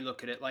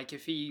look at it. Like,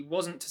 if he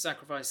wasn't to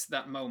sacrifice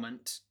that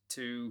moment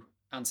to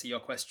answer your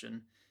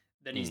question,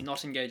 then he's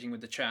not engaging with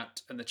the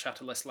chat, and the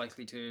chat are less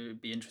likely to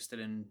be interested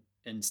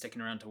in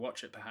sticking around to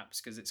watch it,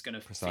 perhaps, because it's going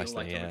to feel Precisely,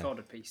 like yeah. a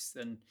recorded piece.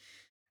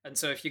 And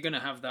so if you're going to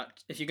have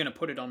that, if you're going to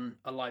put it on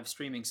a live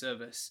streaming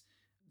service,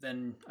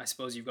 then I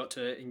suppose you've got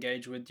to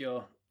engage with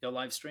your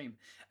live stream.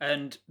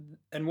 And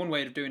one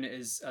way of doing it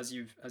is, as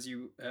you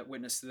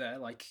witnessed there,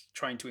 like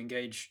trying to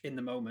engage in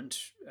the moment,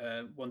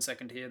 1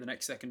 second here, the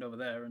next second over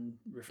there, and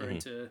referring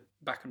to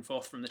back and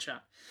forth from the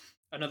chat.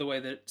 Another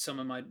way that some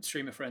of my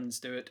streamer friends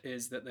do it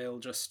is that they'll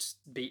just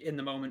be in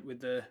the moment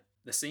with the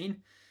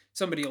scene.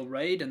 Somebody will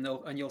raid, and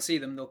you'll see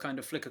them. They'll kind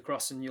of flick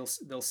across, and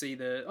they'll see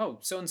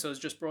so and so's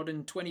just brought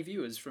in 20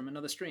 viewers from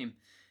another stream,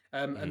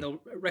 and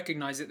they'll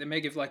recognize it. They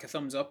may give like a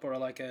thumbs up or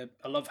like a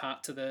love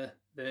heart to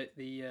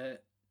the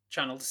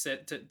channel to say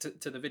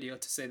to the video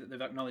to say that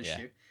they've acknowledged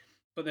you,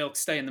 but they'll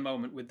stay in the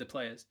moment with the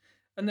players.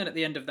 And then at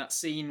the end of that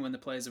scene, when the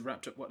players have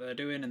wrapped up what they're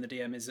doing and the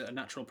DM is a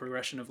natural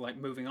progression of like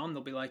moving on,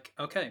 they'll be like,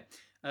 okay.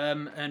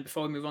 And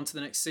before we move on to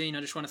the next scene,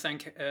 I just want to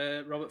thank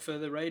Robert for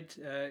the raid.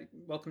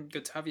 Welcome,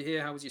 good to have you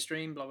here. How was your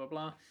stream? Blah blah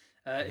blah.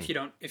 If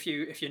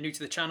you're new to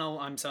the channel,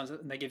 I'm Sans,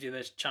 and they give you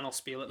the channel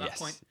spiel at that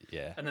point.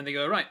 Yeah. And then they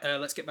go, right,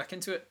 let's get back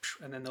into it,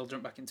 and then they'll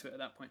jump back into it at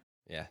that point.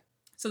 Yeah.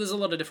 So there's a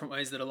lot of different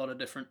ways that a lot of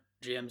different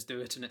GMs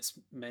do it, and it's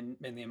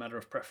mainly a matter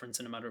of preference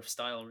and a matter of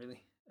style,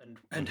 really,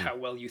 and how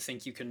well you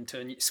think you can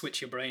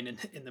switch your brain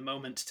in the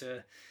moment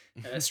to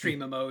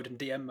streamer mode and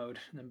DM mode,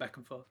 and then back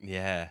and forth.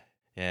 Yeah.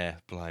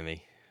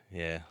 Blimey.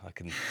 Yeah, I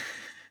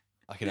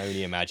can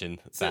only imagine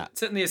that.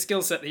 Certainly a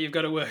skill set that you've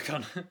got to work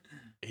on.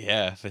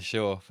 Yeah, for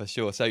sure.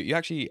 So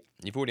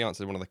you've already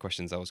answered one of the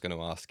questions I was going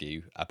to ask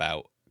you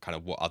about kind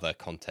of what other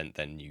content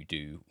then you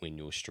do when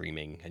you're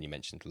streaming, and you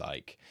mentioned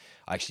like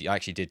I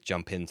actually did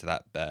jump into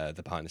that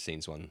the behind the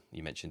scenes one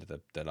you mentioned,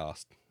 the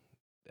last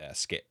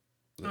skit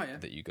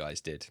that you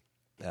guys did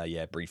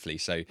briefly.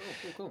 So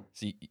Cool.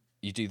 So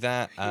you do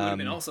that. You would have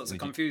been all sorts of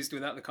confused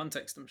without the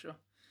context, I'm sure.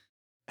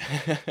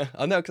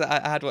 I know, because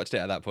I had watched it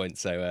at that point,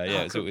 so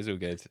it cool. was all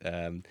good.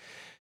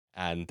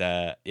 And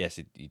yes,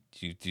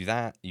 you do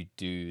that. You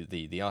do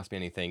the Ask Me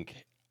Anything.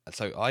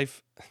 So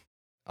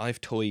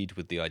I've toyed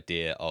with the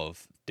idea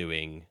of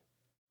doing,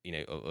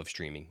 of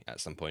streaming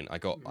at some point.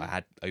 I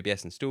had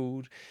OBS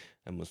installed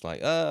and was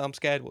like, I'm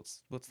scared.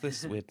 What's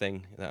this weird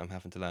thing that I'm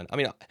having to learn? I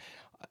mean,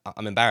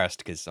 I'm embarrassed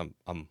because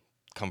I'm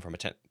come from a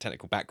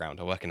technical background.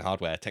 I work in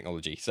hardware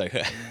technology, so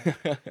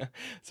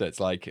so it's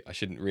like I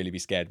shouldn't really be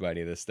scared by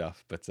any of this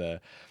stuff. But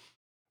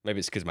maybe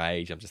it's because of my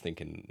age. I'm just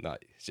thinking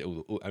like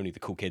only the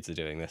cool kids are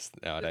doing this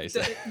nowadays.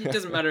 It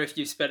doesn't matter if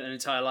you spent an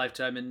entire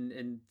lifetime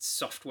in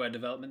software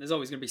development. There's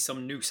always going to be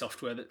some new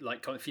software that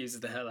like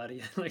confuses the hell out of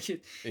you.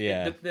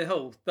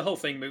 The whole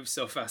thing moves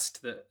so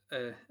fast that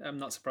I'm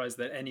not surprised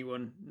that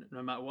anyone,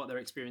 no matter what their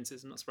experience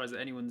is, I'm not surprised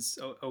that anyone's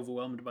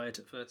overwhelmed by it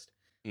at first.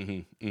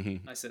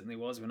 I certainly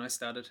was when I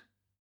started.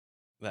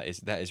 That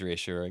is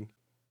reassuring.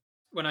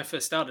 When I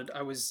first started,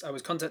 I was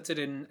contacted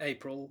in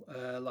April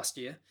last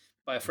year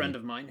by a friend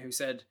of mine who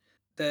said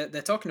they're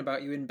talking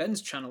about you in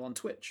Ben's channel on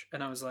Twitch,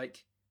 and I was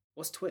like,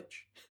 "What's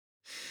Twitch?"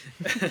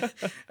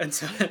 and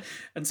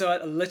so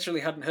I literally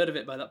hadn't heard of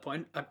it by that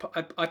point.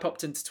 I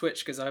popped into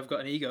Twitch because I've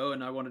got an ego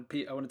and I wanted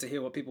to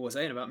hear what people were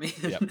saying about me.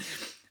 Yep.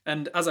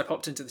 And as I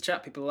popped into the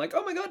chat, people were like,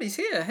 "Oh my god, he's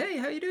here! Hey,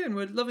 how you doing?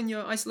 We're loving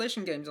your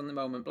isolation games on the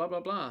moment. Blah blah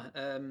blah.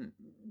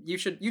 You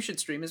should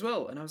stream as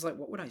well." And I was like,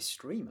 "What would I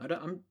stream?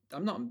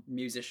 I'm not a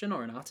musician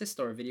or an artist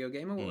or a video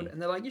gamer." And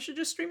they're like, "You should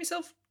just stream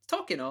yourself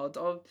talking or."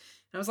 And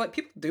I was like,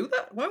 "People do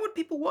that? Why would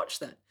people watch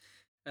that?"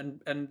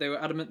 And they were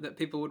adamant that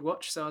people would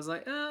watch. So I was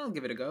like, "I'll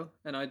give it a go."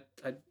 And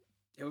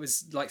it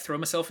was like throw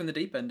myself in the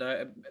deep end.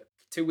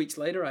 2 weeks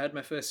later, I had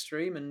my first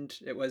stream, and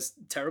it was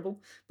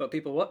terrible, but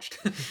people watched.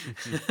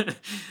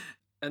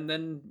 And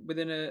then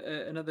within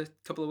another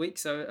couple of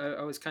weeks,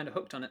 I was kind of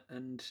hooked on it,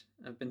 and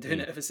I've been doing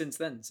it ever since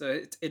then. So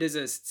it is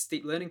a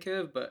steep learning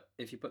curve, but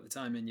if you put the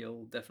time in,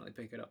 you'll definitely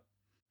pick it up.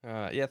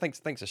 Yeah, thanks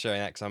for sharing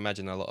that, because I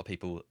imagine a lot of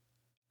people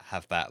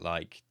have that,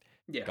 like,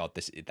 God,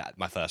 that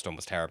my first one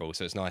was terrible.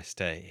 So it's nice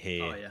to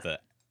hear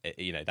that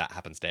that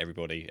happens to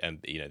everybody,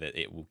 and that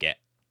it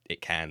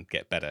it can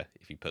get better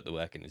if you put the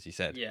work in, as you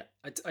said. Yeah,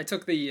 I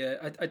took the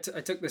I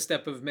took the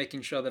step of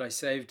making sure that I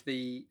saved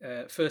the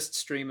first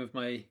stream of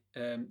my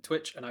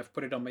Twitch, and I've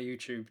put it on my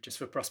YouTube just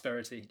for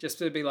prosperity, just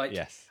to be like,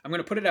 Yes. I'm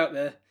going to put it out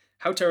there,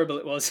 how terrible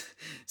it was,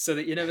 so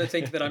that you never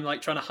think that I'm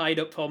like trying to hide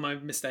up all my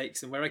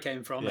mistakes and where I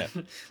came from. Yeah.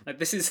 Like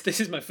this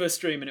is my first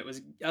stream, and it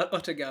was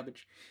utter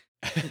garbage.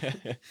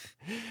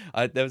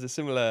 There was a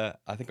similar,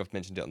 I think I've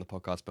mentioned it on the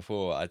podcast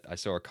before. I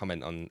saw a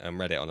comment on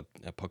Reddit on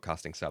a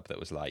podcasting sub that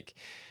was like,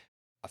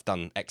 I've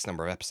done X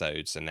number of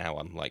episodes and now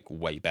I'm like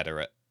way better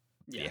at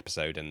the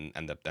episode and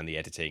the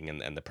editing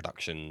and the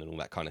production and all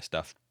that kind of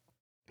stuff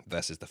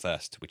versus the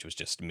first, which was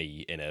just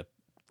me in a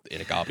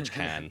garbage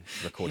can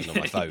recording on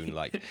my phone.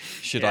 Like,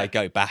 should I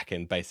go back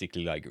and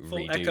basically like Full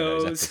redo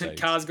echoes, those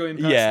episodes? cars going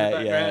past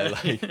in the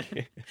background.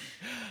 Like,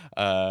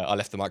 I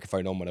left the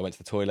microphone on when I went to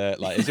the toilet.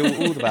 Like, it's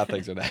all the bad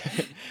things on there.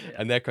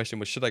 And their question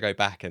was, should I go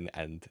back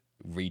and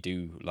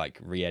redo, like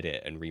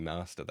re-edit and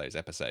remaster those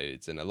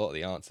episodes? And a lot of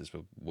the answers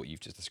were what you've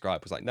just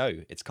described. Was like,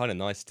 no, it's kind of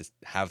nice to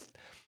have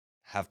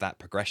that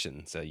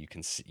progression, so you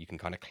can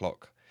kind of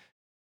clock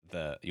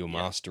your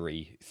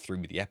mastery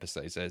through the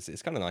episodes. So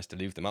it's kind of nice to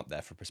leave them up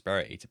there for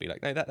prosperity, to be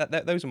like, no,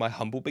 that those are my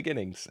humble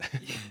beginnings.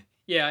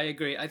 Yeah, I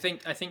agree. I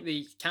think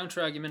the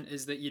counter argument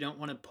is that you don't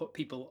want to put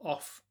people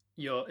off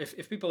your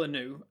if people are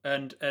new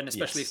and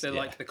especially if they're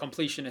like the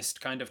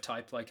completionist kind of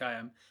type like I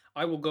am.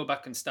 I will go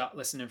back and start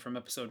listening from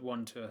episode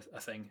 1 to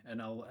a thing,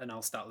 and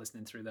I'll start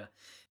listening through there,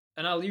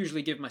 and I'll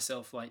usually give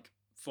myself like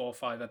 4 or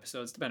 5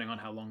 episodes depending on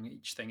how long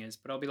each thing is,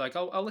 but I'll be like,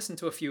 I'll listen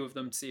to a few of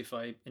them to see if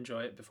I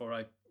enjoy it before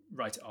I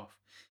write it off.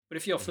 But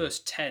if your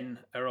first 10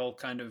 are all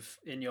kind of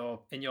in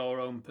your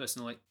own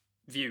personal like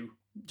view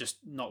just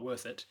not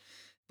worth it,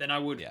 then I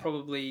would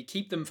probably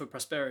keep them for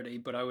prosperity,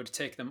 but I would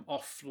take them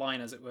offline,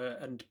 as it were,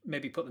 and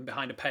maybe put them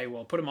behind a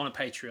paywall, put them on a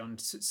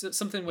Patreon,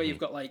 something where you've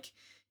got like,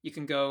 you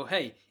can go,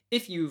 hey,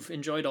 if you've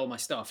enjoyed all my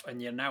stuff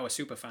and you're now a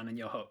super fan and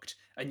you're hooked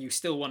and you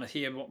still want to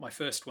hear what my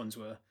first ones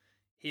were,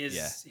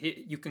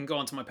 you can go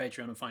onto my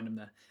Patreon and find them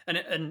there.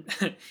 And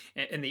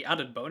in the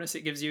added bonus,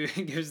 it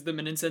gives them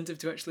an incentive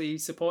to actually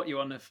support you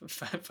on a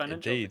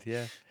financial. Indeed,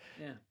 yeah.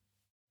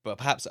 But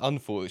perhaps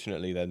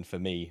unfortunately then for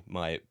me,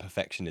 my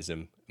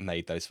perfectionism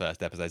made those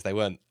first episodes. They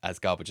weren't as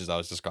garbage as I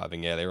was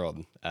describing earlier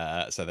on.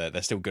 So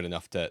they're still good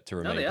enough to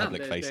remain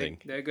public facing.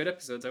 They're good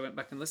episodes. I went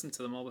back and listened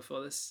to them all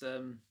before this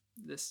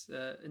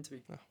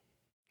interview. Oh,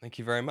 thank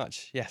you very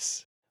much.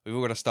 Yes. We've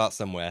all got to start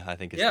somewhere, I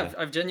think.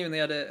 I've genuinely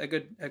had a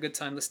good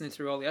time listening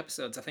through all the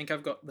episodes. I think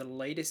I've got the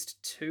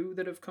latest 2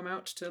 that have come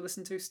out to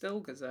listen to still,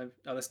 because I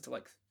listen to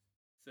like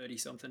 30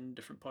 something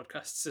different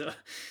podcasts, so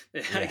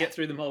I get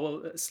through them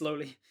all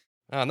slowly.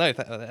 Oh no,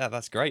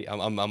 that's great.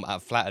 I'm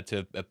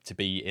flattered to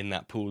be in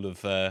that pool of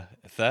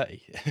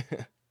 30.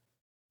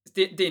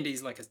 D&D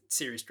is like a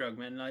serious drug,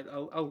 man.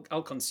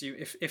 I'll consume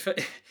if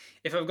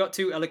I've got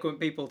 2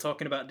 eloquent people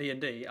talking about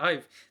D&D.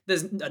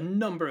 There's a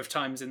number of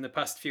times in the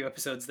past few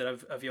episodes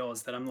of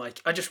yours that I'm like,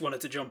 I just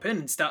wanted to jump in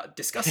and start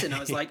discussing. I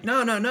was like,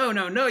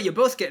 no, you're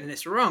both getting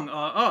this wrong. Or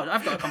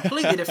I've got a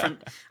completely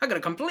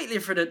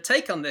different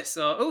take on this.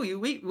 Or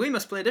we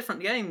must play different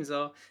games.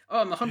 Or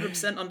I'm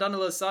 100% on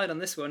Danilo's side on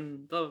this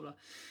one. Blah blah blah.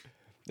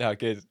 Oh,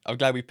 good. I'm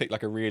glad we picked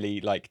like a really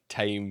like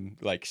tame,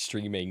 like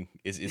streaming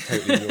is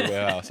totally your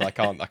wheelhouse. I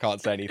can't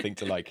say anything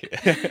to like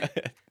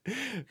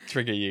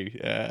trigger you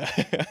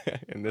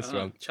in this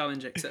one.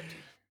 Challenge accepted.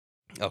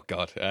 Oh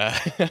God.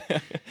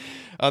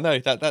 Oh no,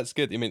 that's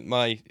good. I mean,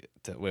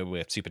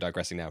 we're super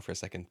digressing now for a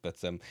second, but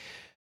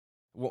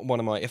one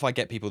of my, if I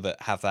get people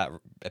that have that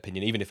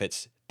opinion, even if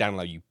it's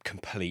Danilo, you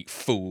complete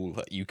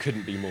fool, you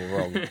couldn't be more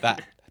wrong.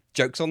 That.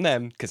 Joke's on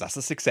them, because that's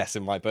a success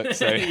in my book.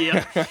 So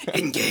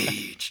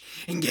engage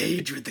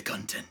with the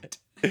content.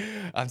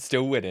 I'm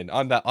still winning.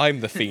 I'm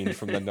the fiend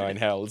from the 9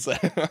 hells.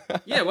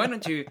 Yeah, why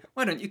don't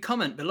you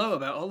comment below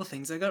about all the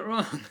things I got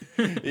wrong?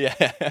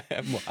 Yeah.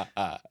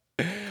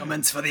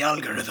 Comments for the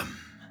algorithm.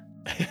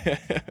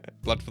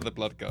 Blood for the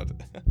blood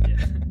god.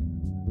 Yeah.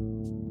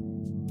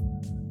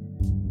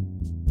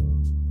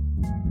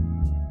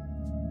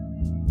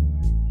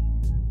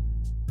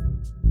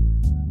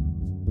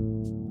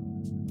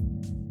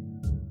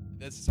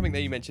 There's something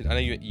that you mentioned. I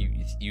know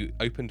you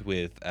opened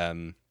with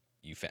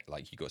you felt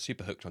like you got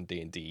super hooked on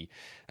D&D,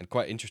 and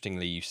quite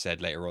interestingly, you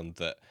said later on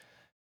that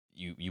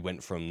you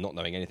went from not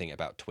knowing anything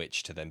about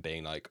Twitch to then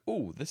being like,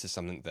 oh, this is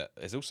something that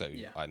is also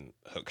I'm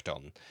hooked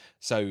on.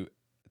 So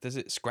does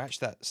it scratch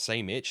that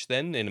same itch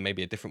then in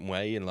maybe a different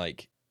way? And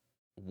like,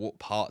 what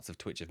parts of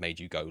Twitch have made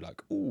you go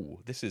like,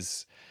 oh, this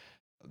is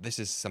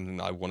something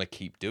that I want to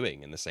keep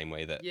doing in the same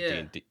way that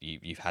D&D,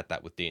 you've had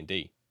that with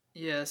D&D?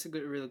 Yeah, that's a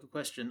really good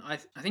question. I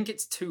think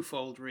it's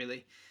twofold,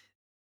 really.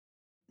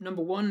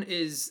 Number one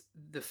is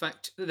the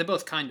fact they're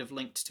both kind of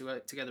linked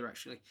together,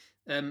 actually.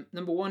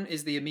 Number one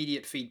is the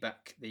immediate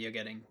feedback that you're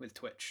getting with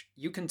Twitch.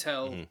 You can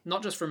tell,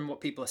 not just from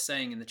what people are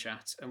saying in the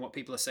chat and what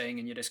people are saying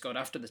in your Discord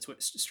after the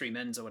Twitch stream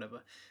ends or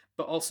whatever,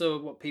 but also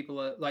what people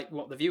are like,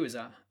 what the viewers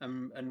are,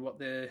 and what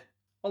the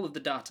all of the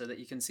data that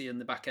you can see in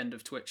the back end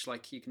of Twitch.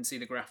 Like, you can see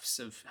the graphs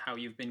of how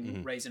you've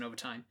been raising over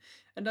time,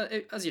 and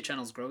as your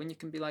channel's growing, you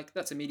can be like,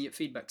 that's immediate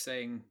feedback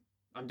saying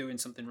I'm doing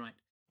something right.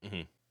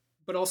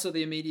 But also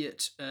the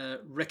immediate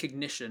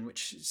recognition,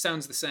 which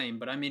sounds the same,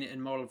 but I mean it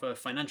in more of a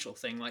financial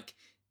thing. Like,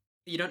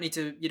 you don't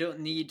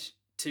need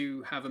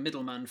to have a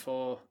middleman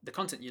for the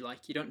content you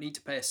like. You don't need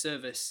to pay a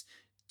service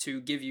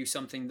to give you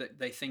something that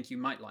they think you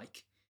might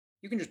like.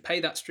 You can just pay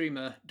that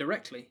streamer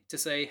directly to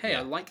say, hey,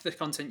 I like the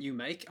content you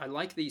make. I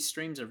like these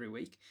streams every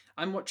week.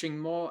 I'm watching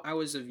more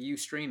hours of you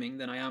streaming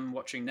than I am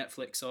watching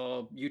Netflix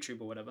or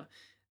YouTube or whatever.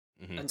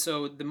 And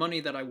so the money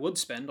that I would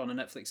spend on a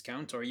Netflix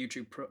account or a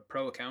YouTube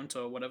Pro account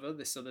or whatever,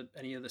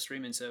 any other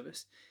streaming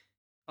service,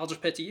 I'll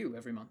just pay to you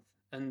every month.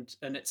 And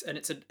it's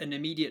an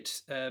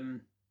immediate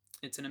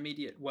it's an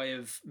immediate way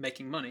of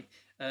making money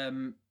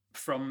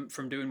from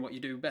doing what you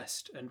do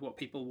best and what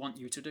people want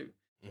you to do.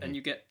 And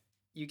you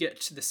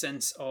get the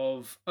sense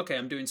of, okay,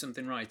 I'm doing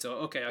something right, or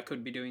okay, I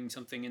could be doing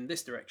something in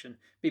this direction.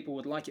 People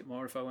would like it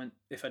more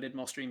if I did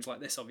more streams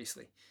like this,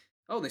 obviously.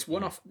 Oh, this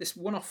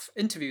one-off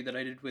interview that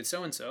I did with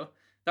so and so,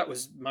 that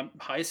was my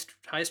highest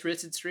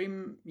rated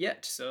stream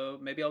yet, so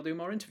maybe I'll do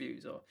more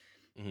interviews. Or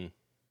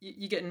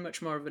you're getting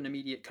much more of an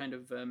immediate kind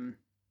of an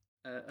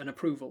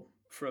approval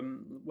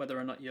from whether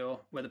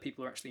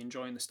people are actually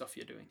enjoying the stuff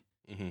you're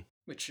doing,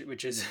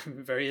 which is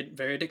very,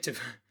 very addictive.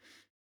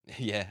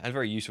 Yeah, and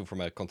very useful from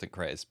a content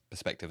creator's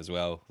perspective as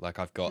well. Like,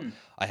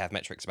 I have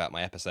metrics about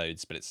my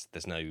episodes, but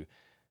there's no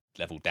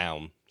level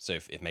down. So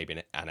if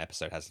maybe an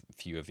episode has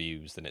fewer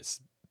views than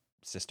its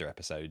sister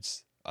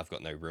episodes, I've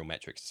got no real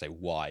metrics to say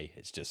why.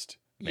 It's just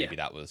maybe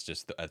that was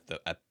just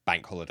a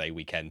bank holiday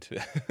weekend,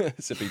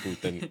 so people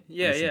didn't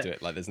listen to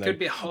it. Like, there's no, could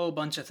be a whole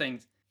bunch of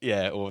things.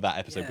 Yeah, or that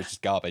episode was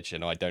just garbage,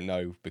 and I don't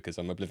know because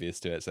I'm oblivious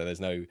to it.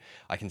 So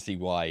I can see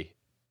why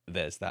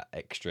there's that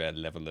extra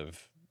level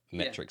of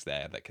metrics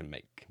there that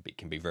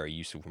can be very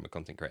useful from a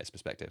content creator's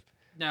perspective.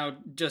 Now,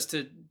 just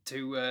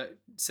to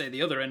say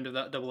the other end of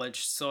that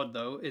double-edged sword,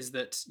 though, is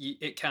that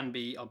it can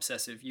be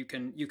obsessive. You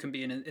can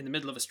be in the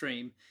middle of a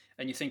stream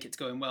and you think it's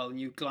going well, and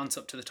you glance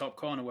up to the top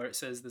corner where it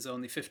says there's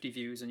only 50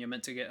 views, and you're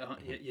meant to get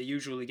you're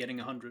usually getting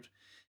 100,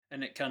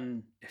 and it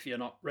can, if you're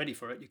not ready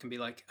for it, you can be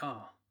like,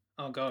 oh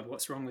God,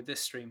 what's wrong with this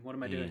stream? What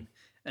am I doing?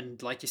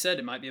 And like you said,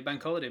 it might be a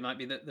bank holiday. It might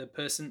be that the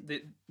person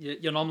that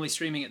you're normally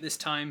streaming at this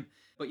time,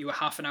 but you were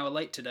half an hour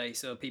late today,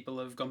 so people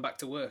have gone back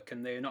to work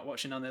and they're not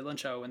watching on their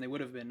lunch hour when they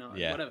would have been, or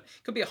whatever.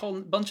 It could be a whole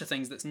bunch of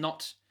things that's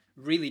not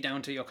really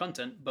down to your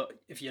content,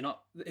 but if you're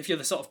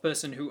the sort of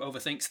person who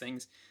overthinks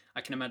things, I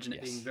can imagine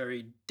it being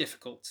very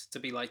difficult to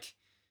be like,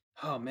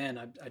 oh man,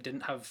 I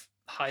didn't have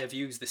higher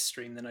views this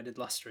stream than I did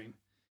last stream.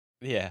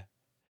 Yeah.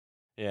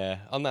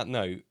 On that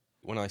note,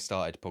 when I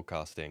started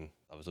podcasting,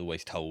 I was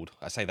always told,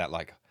 I say that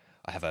like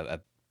I have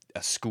a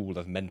school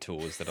of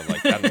mentors that are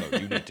like,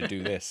 Daniel, you need to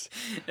do this.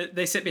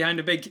 They sit behind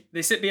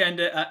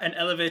an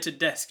elevated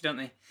desk, don't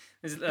they?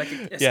 There's like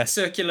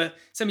a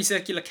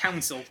semicircular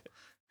council.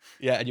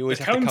 Yeah, and you always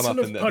have to come up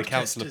and the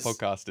council of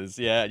podcasters.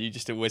 Yeah, and you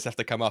just always have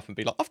to come up and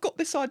be like, I've got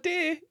this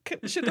idea.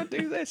 Should I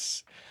do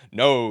this?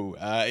 No.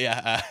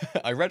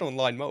 I read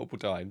online multiple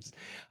times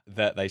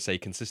that they say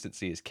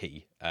consistency is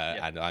key.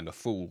 And I'm a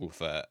fool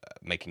for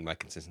making my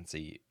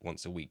consistency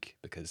once a week,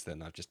 because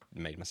then I've just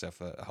made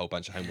myself a whole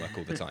bunch of homework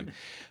all the time.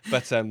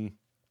 But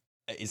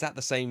is that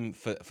the same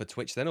for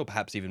Twitch then, or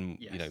perhaps even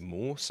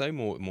more so,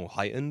 more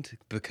heightened,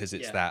 because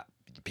it's that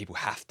people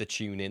have to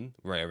tune in,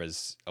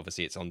 whereas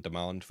obviously it's on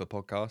demand for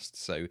podcasts?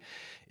 So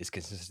is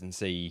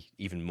consistency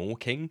even more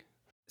king?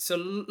 So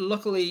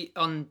luckily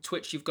on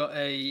Twitch you've got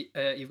a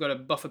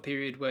buffer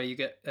period where you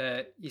get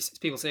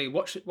people say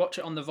watch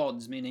it on the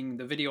VODs, meaning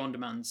the video on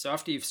demand. So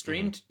after you've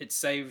streamed, it's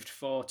saved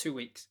for 2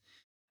 weeks,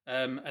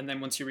 and then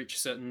once you reach a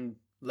certain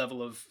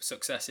level of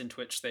success in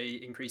Twitch, they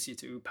increase you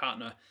to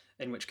partner,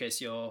 in which case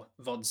your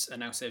VODs are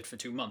now saved for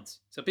 2 months.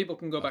 So people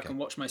can go back and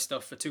watch my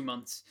stuff for 2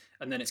 months,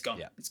 and then it's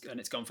gone.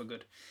 It's gone for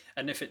good.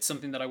 And if it's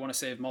something that I want to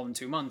save more than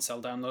 2 months,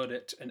 I'll download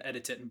it and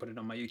edit it and put it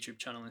on my YouTube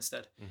channel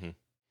instead.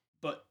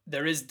 But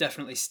there is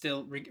definitely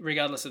still,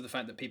 regardless of the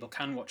fact that people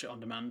can watch it on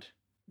demand,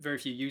 very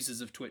few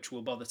users of Twitch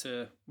will bother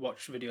to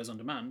watch videos on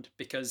demand,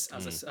 because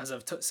as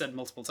I've said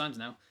multiple times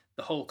now,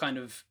 the whole kind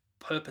of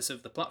purpose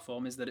of the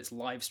platform is that it's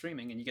live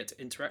streaming and you get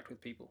to interact with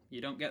people.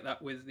 You don't get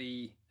that with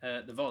the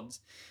VODs,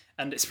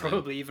 and it's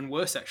probably even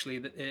worse actually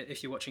that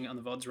if you're watching it on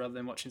the VODs rather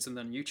than watching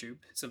something on YouTube,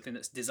 something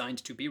that's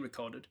designed to be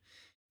recorded,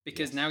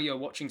 because now you're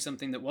watching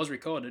something that was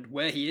recorded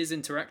where he is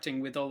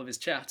interacting with all of his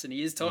chat and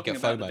he is talking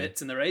about the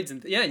bits and the raids,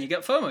 and and you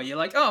get FOMO. You're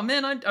like, oh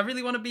man, I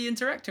really want to be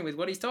interacting with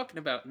what he's talking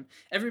about, and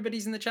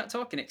everybody's in the chat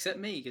talking except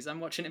me because I'm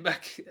watching it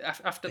back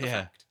after the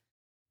fact.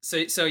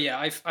 So yeah,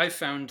 I've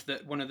found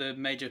that one of the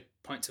major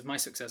points of my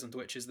success on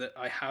Twitch is that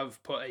I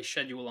have put a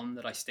schedule on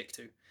that I stick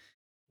to.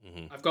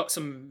 I've got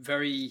some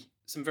very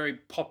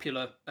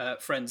popular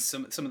friends,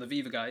 some of the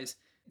Viva guys.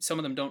 Some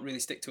of them don't really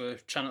stick to a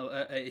channel,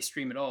 a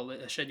stream at all,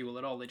 a schedule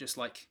at all. They just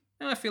like,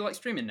 I feel like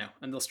streaming now,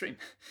 and they'll stream.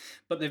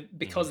 But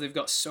because they've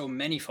got so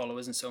many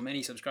followers and so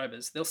many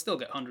subscribers, they'll still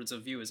get hundreds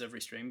of viewers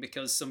every stream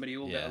because somebody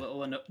will get a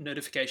little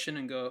notification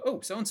and go,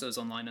 oh, so and so's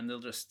online, and they'll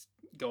just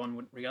go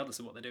on regardless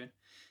of what they're doing.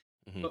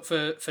 But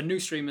for new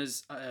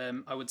streamers,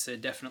 I would say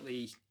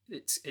definitely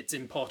it's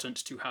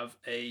important to have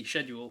a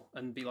schedule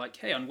and be like,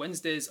 hey, on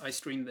Wednesdays I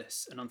stream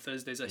this, and on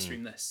Thursdays I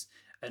stream this,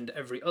 and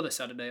every other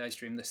Saturday I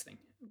stream this thing,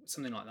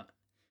 something like that.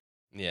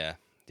 Yeah,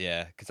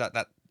 because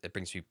that it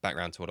brings me back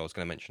around to what I was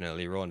going to mention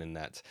earlier on, in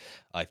that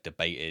I've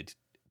debated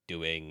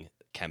doing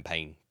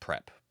campaign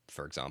prep,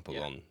 for example,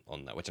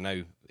 on that, which I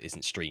know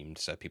isn't streamed,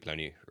 so people are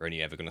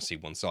only ever going to see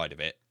one side of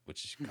it,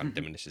 which kind of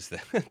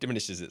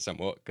diminishes it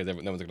somewhat, because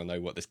no one's going to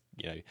know what this,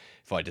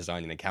 if I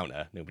design an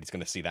encounter, nobody's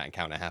going to see that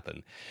encounter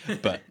happen.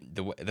 But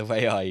the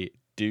way I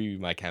do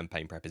my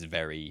campaign prep is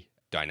very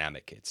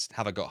dynamic. It's,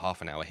 have I got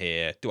half an hour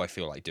here? Do I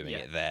feel like doing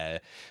it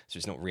there? So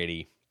it's not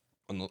really.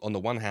 On the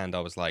one hand, I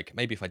was like,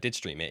 maybe if I did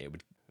stream it, it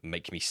would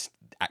make me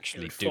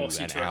actually do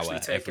an hour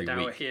every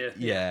week.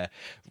 Here.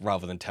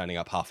 Rather than turning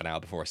up half an hour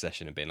before a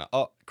session and being like,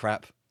 oh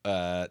crap,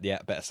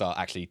 better start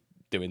actually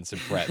doing some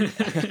prep.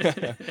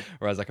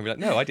 Whereas I can be like,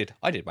 no, I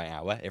did my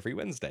hour every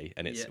Wednesday,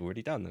 and it's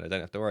already done, and I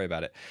don't have to worry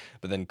about it.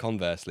 But then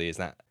conversely, is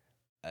that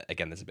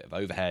again, there's a bit of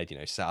overhead,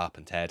 set up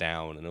and tear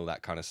down and all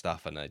that kind of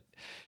stuff, and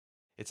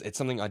it's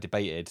something I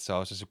debated, so I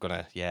was just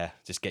gonna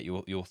just get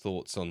your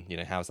thoughts on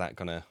how's that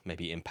gonna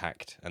maybe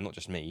impact, and not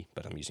just me,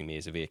 but I'm using me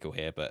as a vehicle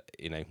here, but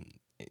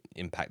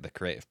impact the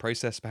creative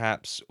process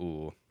perhaps,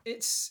 or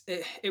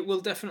it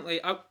will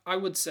definitely. I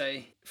would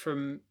say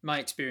from my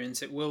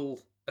experience, it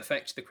will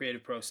affect the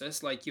creative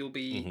process. Like you'll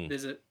be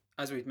there's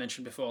as we've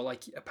mentioned before,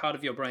 like a part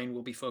of your brain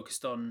will be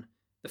focused on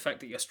the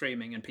fact that you're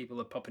streaming and people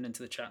are popping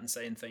into the chat and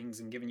saying things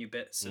and giving you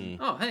bits and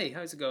oh hey,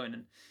 how's it going,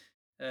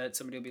 and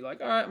somebody will be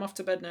like, all right, I'm off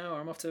to bed now, or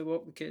I'm off to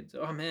walk the kids.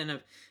 Oh man,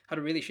 I've had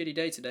a really shitty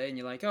day today. And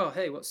you're like, oh,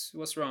 hey,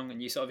 what's wrong?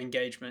 And you sort of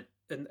engagement.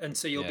 And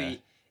so you'll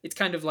be, it's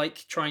kind of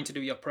like trying to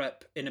do your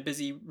prep in a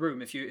busy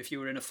room. If you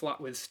were in a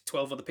flat with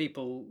 12 other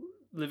people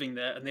living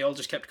there and they all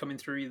just kept coming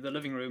through the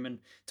living room and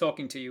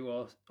talking to you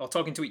or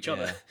talking to each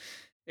other,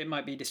 it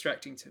might be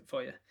distracting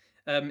for you.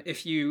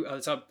 If you are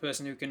the type of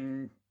person who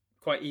can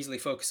quite easily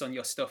focus on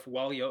your stuff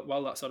while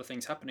that sort of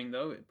thing's happening,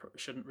 though, it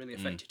shouldn't really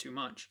affect you too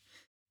much.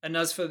 And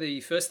as for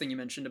the first thing you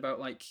mentioned about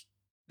like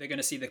they're going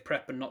to see the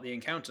prep and not the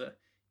encounter,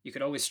 you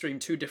could always stream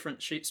 2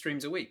 different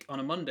streams a week.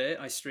 On a Monday,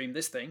 I stream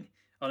this thing.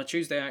 On a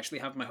Tuesday, I actually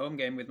have my home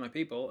game with my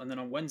people, and then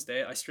on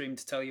Wednesday, I stream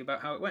to tell you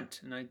about how it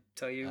went, and I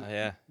tell you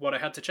what I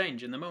had to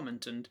change in the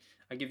moment, and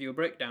I give you a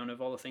breakdown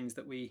of all the things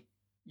that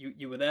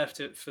you were there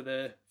for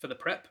the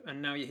prep, and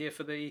now you're here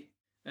for the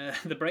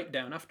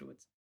breakdown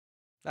afterwards.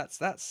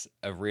 That's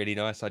a really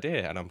nice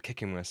idea, and I'm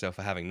kicking myself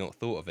for having not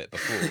thought of it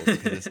before,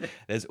 because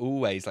there's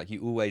always, like,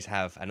 you always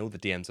have, and all the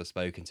DMs I've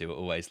spoken to are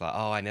always like,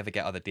 oh, I never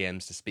get other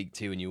DMs to speak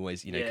to, and you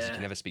always, because you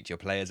can never speak to your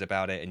players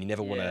about it, and you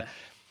never want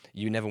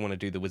to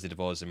do the Wizard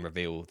of Oz and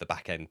reveal the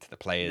back end to the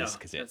players,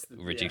 because it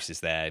reduces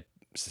their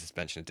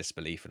suspension of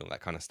disbelief and all that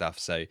kind of stuff.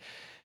 So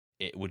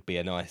it would be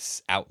a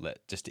nice outlet,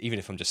 just even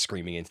if I'm just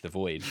screaming into the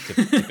void,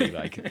 to be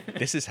like,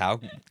 this is how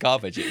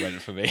garbage it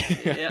went for me.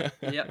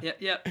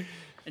 Yeah.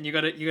 And you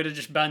gotta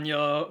just ban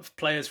your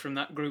players from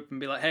that group and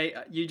be like, hey,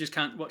 you just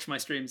can't watch my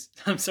streams.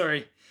 I'm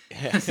sorry.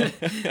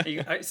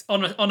 It's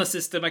on a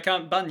system, I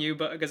can't ban you,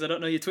 but because I don't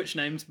know your Twitch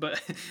names,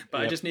 but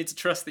I just need to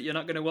trust that you're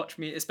not going to watch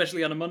me,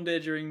 especially on a Monday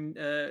during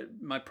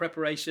my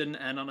preparation,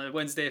 and on a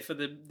Wednesday for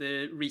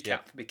the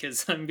recap,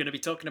 because I'm going to be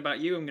talking about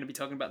you. I'm going to be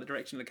talking about the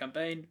direction of the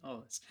campaign. All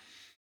this.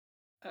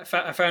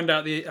 I found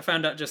out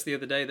just the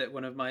other day that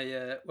one of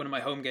my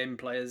home game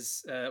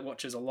players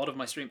watches a lot of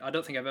my stream. I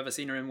don't think I've ever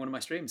seen her in one of my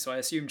streams, so I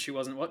assumed she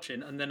wasn't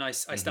watching. And then I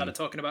started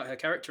talking about her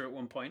character at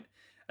one point,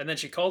 and then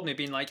she called me,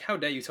 being like, "How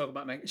dare you talk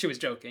about my?" She was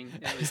joking.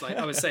 It was like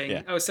I was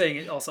saying I was saying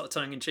it all sort of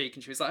tongue in cheek,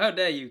 and she was like, "How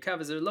dare you? Cav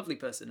is a lovely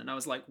person." And I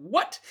was like,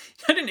 "What?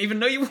 I didn't even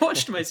know you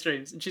watched my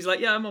streams." And she's like,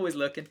 "Yeah, I'm always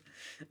looking.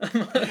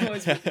 I'm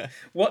always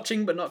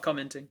watching, but not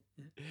commenting."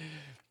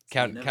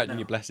 Counting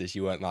your blessings,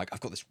 you weren't like, I've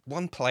got this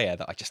one player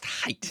that I just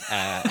hate.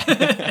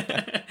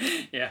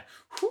 Yeah.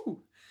 Whew.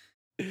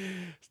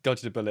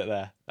 Dodged a bullet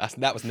there.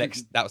 That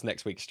was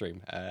next week's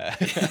stream.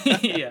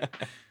 Yeah.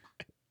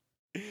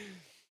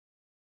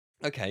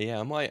 Okay, yeah,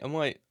 I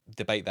might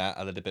debate that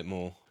a little bit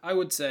more. I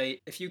would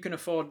say if you can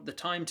afford the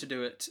time to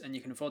do it and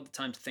you can afford the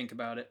time to think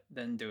about it,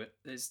 then do it.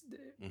 There's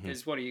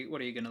what are you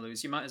going to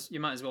lose? You might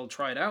as well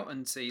try it out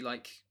and see,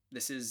 like,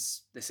 this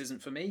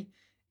isn't for me.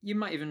 You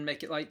might even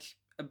make it like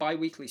a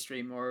bi-weekly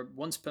stream or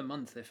once per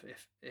month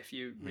if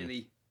you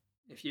really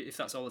if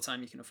that's all the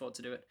time you can afford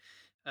to do it.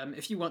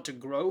 If you want to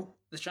grow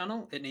the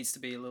channel, it needs to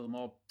be a little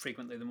more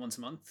frequently than once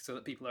a month, so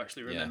that people are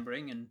actually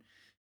remembering. And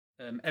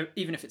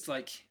even if it's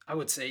like, I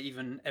would say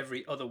even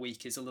every other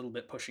week is a little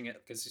bit pushing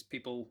it, because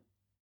people,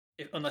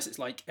 unless it's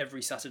like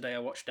every Saturday I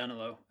watch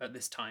Danilo at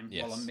this time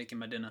while I'm making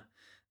my dinner,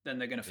 then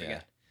they're going to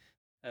forget.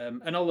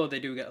 And although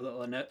they do get a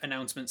little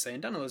announcement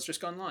saying Danilo's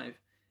just gone live,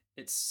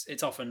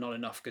 it's often not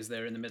enough, because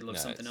they're in the middle of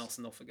something else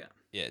and they'll forget.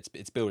 Yeah,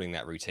 it's building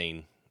that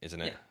routine,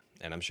 isn't it?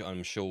 And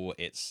I'm sure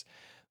it's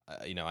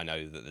I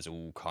know that there's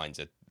all kinds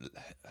of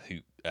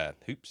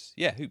hoops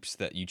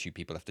that YouTube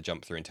people have to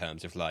jump through in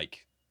terms of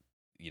like,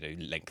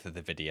 length of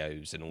the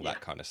videos and all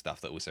that kind of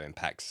stuff that also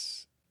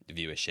impacts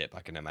viewership.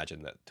 I can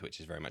imagine that Twitch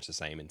is very much the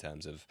same in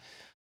terms of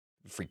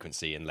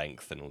frequency and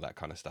length and all that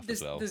kind of stuff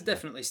as well. There's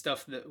definitely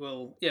stuff that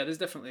will, there's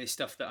definitely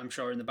stuff that I'm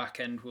sure in the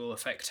back end will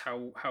affect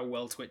how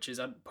well Twitch is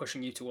at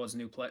pushing you towards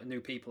new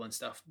people and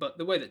stuff. But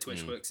the way that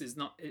Twitch works is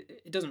not,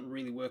 it doesn't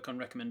really work on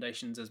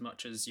recommendations as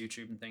much as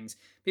YouTube and things.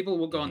 People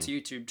will go onto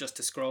YouTube just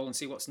to scroll and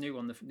see what's new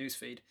on the news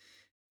feed.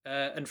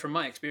 And from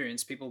my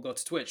experience, people go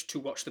to Twitch to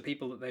watch the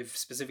people that they've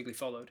specifically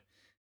followed.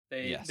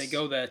 They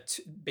go there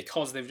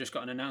because they've just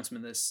got an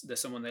announcement that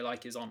someone they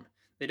like is on.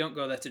 They don't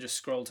go there to just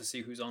scroll to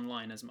see who's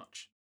online as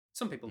much.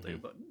 Some people do,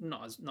 but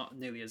not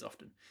nearly as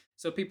often.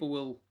 So people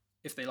will,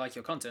 if they like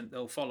your content,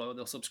 they'll follow,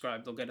 they'll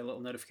subscribe, they'll get a little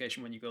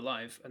notification when you go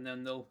live, and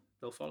then they'll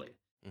follow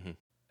you.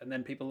 And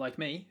then people like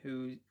me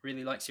who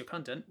really likes your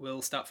content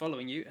will start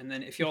following you. And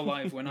then if you're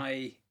live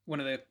one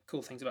of the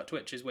cool things about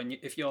Twitch is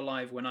if you're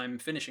live when I'm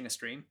finishing a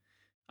stream,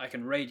 I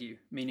can raid you,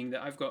 meaning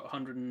that I've got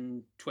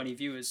 120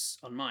 viewers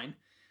on mine.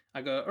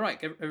 I go, all right,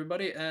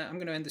 everybody, I'm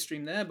going to end the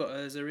stream there, but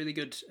there's a really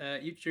good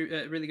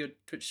really good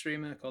Twitch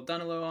streamer called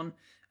Danilo on.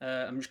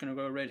 I'm just going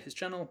to go raid his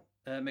channel.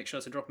 Make sure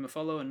to drop him a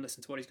follow and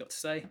listen to what he's got to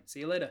say.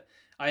 See you later.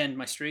 I end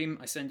my stream.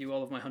 I send you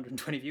all of my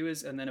 120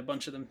 viewers, and then a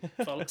bunch of them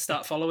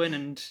start following,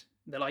 and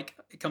they're like,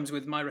 it comes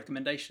with my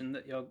recommendation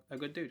that you're a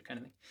good dude, kind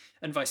of thing,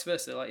 and vice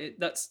versa. Like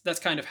that's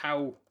kind of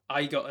how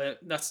I got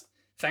that's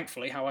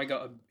thankfully how I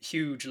got a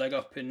huge leg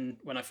up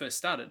when I first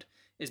started,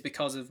 is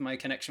because of my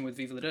connection with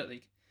Viva la Dirt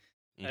League.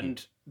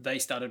 And they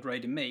started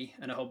raiding me,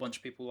 and a whole bunch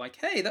of people were like,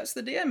 hey, that's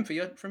the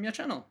DM from your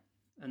channel.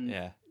 And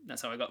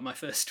that's how I got my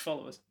first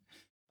followers.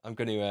 I'm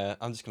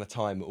just gonna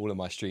time all of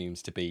my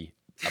streams to be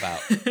about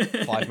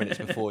 5 minutes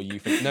before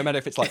you no matter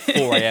if it's like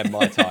 4 a.m.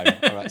 my time.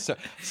 All right, so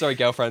sorry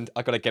girlfriend,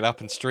 I gotta get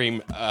up and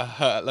stream.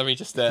 Let me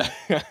just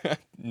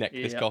neck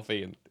this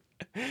coffee and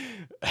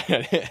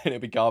it'll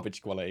be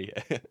garbage quality.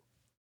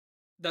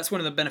 That's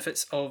one of the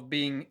benefits of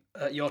being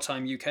at your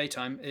time, UK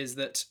time, is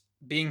that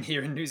being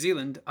here in New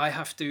Zealand, I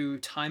have to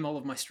time all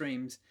of my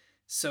streams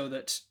so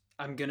that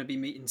I'm going to be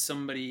meeting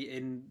somebody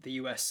in the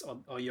US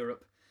or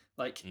Europe.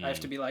 Like, I have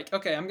to be like,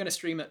 okay, I'm going to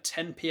stream at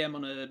 10 p.m.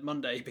 on a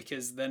Monday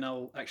because then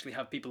I'll actually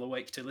have people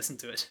awake to listen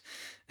to it,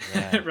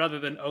 rather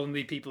than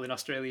only people in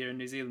Australia and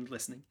New Zealand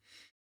listening.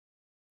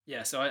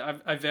 Yeah, so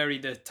I vary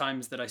the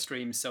times that I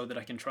stream so that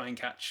I can try and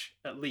catch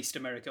at least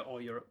America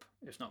or Europe,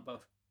 if not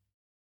both.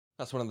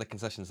 That's one of the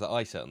concessions that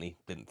I certainly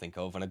didn't think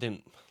of,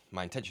 and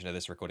my intention of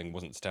this recording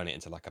wasn't to turn it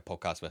into like a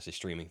podcast versus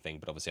streaming thing,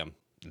 but obviously I'm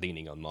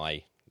leaning on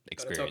my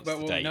experience talk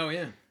about today. What we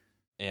know,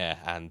 yeah,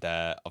 and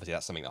obviously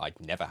that's something that I'd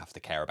never have to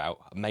care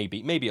about.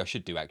 Maybe I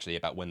should do actually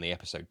about when the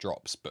episode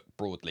drops, but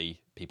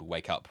broadly, people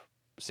wake up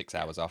 6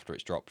 hours after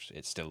it's dropped,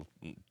 it's still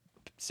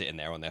sitting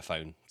there on their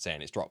phone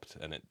saying it's dropped,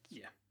 and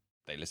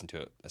they listen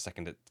to it a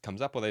second it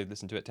comes up, or they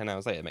listen to it 10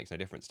 hours later. It makes no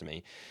difference to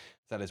me.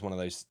 That is one of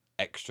those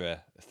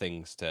extra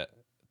things to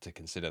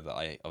consider that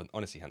I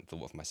honestly hadn't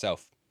thought of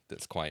myself.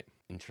 That's quite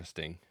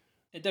interesting.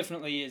 It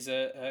definitely is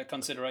a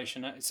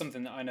consideration. It's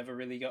something that I never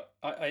really got.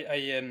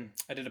 I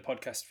did a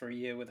podcast for a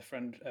year with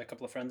a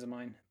couple of friends of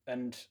mine,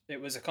 and it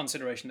was a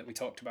consideration that we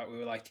talked about. We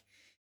were like,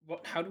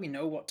 how do we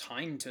know what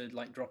time to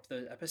like drop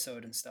the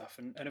episode and stuff?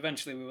 And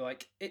eventually we were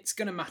like, it's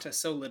going to matter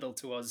so little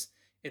to us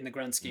in the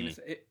grand scheme of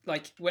it.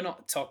 Like, we're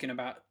not talking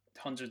about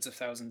hundreds of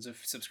thousands of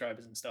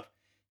subscribers and stuff.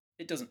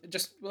 It doesn't.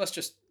 Let's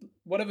just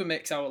whatever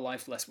makes our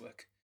life less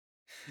work.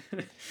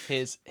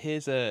 Here's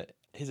a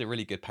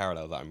really good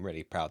parallel that I'm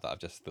really proud that I've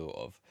just thought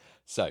of.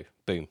 So,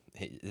 boom,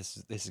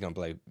 this is gonna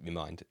blow your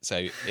mind.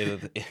 So,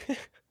 you've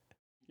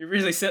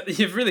really set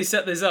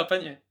this up,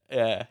 haven't you?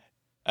 Yeah.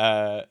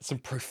 Some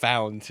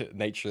profound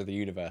nature of the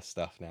universe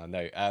stuff now.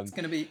 No, it's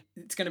gonna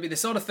be the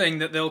sort of thing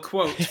that they'll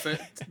quote, but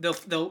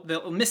they'll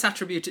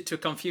misattribute it to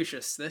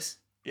Confucius. This.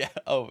 Yeah.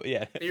 Oh,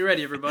 yeah. Are you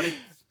ready, everybody?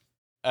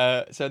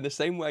 So in the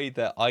same way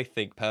that I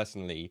think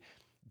personally,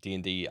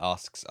 D&D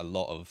asks a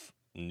lot of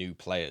new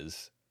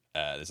players,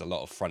 there's a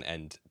lot of front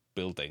end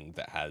building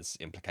that has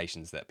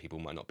implications that people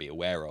might not be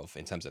aware of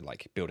in terms of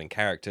like building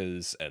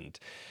characters and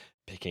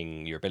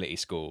picking your ability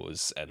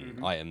scores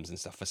and items and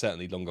stuff for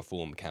certainly longer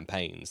form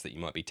campaigns that you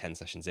might be 10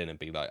 sessions in and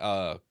be like,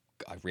 oh,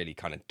 I really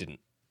kind of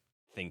didn't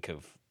think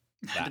of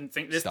that. I didn't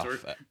think this stuff. through.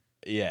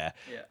 Yeah.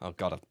 Oh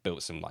god, I've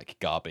built some like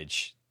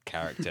garbage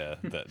character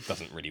that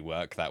doesn't really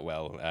work that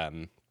well.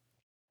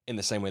 In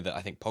the same way that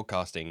I think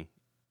podcasting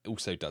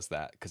also does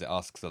that, because it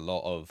asks a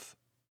lot of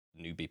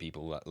newbie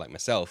people like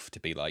myself to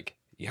be like,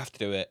 you have to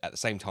do it at the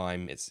same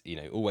time. It's,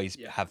 always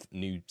have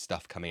new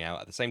stuff coming out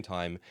at the same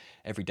time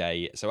every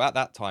day. So at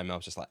that time I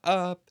was just like,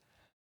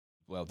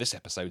 well, this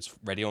episode's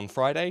ready on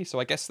Friday, so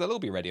I guess they'll all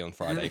be ready on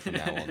Friday from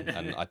now on.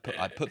 And I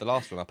put the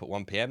last one up at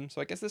 1 p.m, so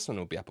I guess this one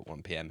will be up at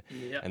 1 p.m.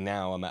 Yeah. And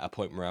now I'm at a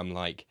point where I'm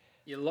like,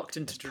 You're locked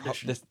into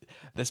tradition.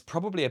 There's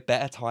probably a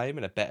better time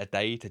and a better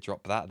day to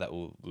drop that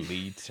will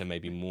lead to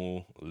maybe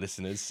more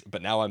listeners.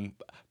 But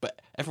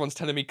everyone's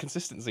telling me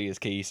consistency is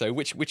key. So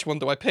which one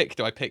do I pick?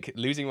 Do I pick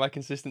losing my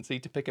consistency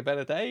to pick a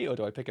better day, or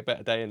do I pick a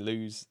better day and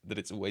lose that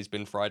it's always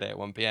been Friday at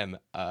 1 p.m.?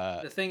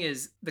 The thing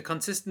is, the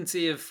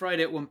consistency of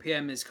Friday at 1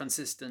 p.m. is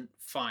consistent,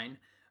 fine.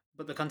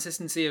 But the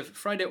consistency of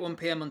Friday at 1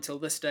 p.m. until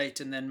this date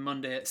and then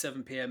Monday at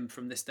 7 p.m.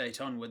 from this date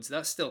onwards,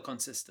 that's still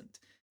consistent.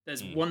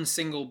 There's one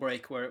single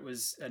break where it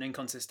was an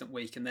inconsistent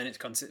week, and then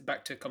it's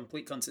back to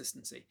complete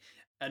consistency.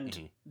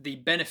 And the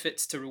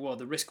benefits to reward,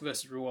 the risk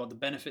versus reward, the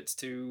benefits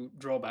to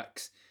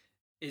drawbacks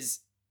is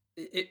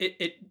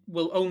it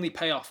will only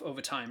pay off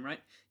over time, right?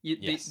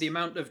 Yes. The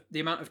amount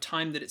of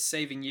time that it's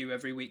saving you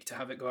every week to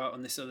have it go out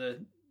on this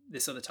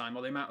other time,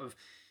 or the amount of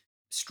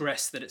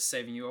stress that it's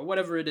saving you, or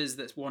whatever it is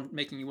that's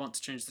making you want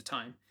to change the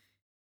time.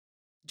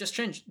 Just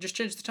change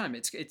the time.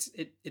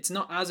 It's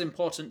not as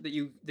important that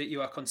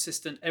you are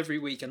consistent every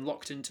week and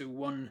locked into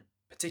one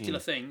particular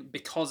thing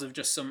because of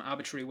just some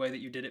arbitrary way that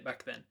you did it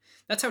back then.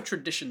 That's how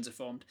traditions are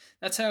formed.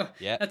 That's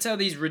how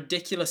these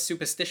ridiculous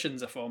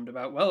superstitions are formed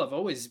about, well, I've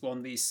always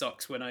worn these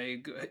socks when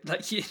I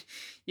like you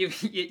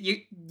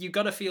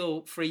got to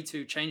feel free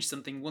to change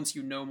something once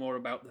you know more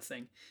about the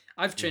thing.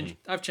 I've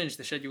changed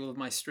the schedule of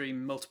my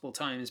stream multiple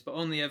times, but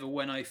only ever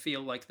when I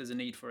feel like there's a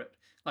need for it.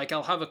 Like,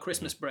 I'll have a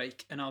Christmas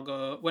break, and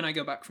when I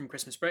go back from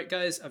Christmas break,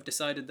 guys, I've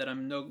decided that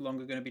I'm no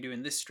longer going to be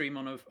doing this stream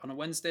on a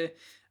Wednesday.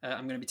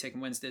 I'm going to be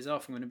taking Wednesdays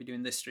off. I'm going to be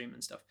doing this stream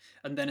and stuff.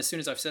 And then as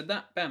soon as I've said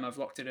that, bam, I've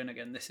locked it in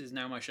again. This is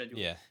now my schedule.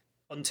 Yeah.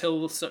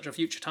 Until such a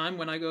future time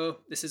when I go,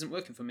 this isn't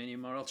working for me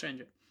anymore, I'll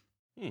change it.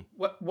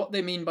 What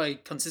they mean by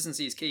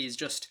consistency is key is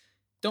just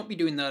don't be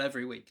doing that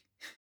every week.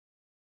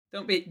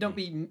 Don't be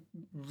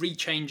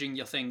rechanging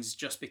your things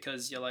just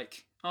because you're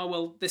like, oh,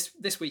 well,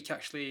 this week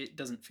actually it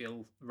doesn't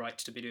feel right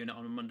to be doing it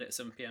on a Monday at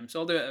 7 p.m. So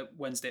I'll do it at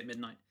Wednesday at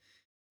midnight.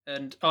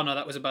 And oh no,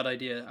 that was a bad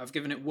idea. I've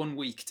given it 1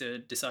 week to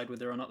decide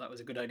whether or not that was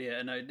a good idea,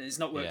 and it's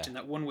not worked in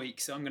that 1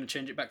 week. So I'm going to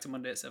change it back to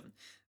Monday at 7.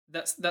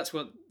 That's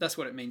what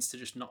it means to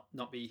just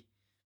not be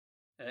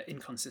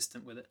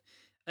inconsistent with it.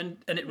 And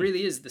it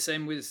really is the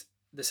same with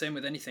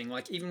anything.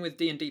 Like, even with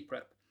D&D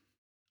prep,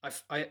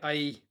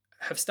 I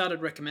have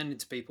started recommending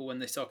to people when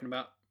they're talking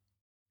about,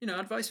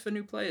 advice for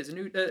new players,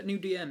 new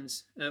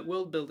DMs,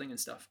 world building and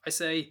stuff. I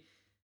say,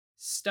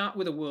 start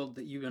with a world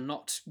that you are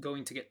not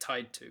going to get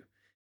tied to.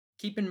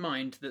 Keep in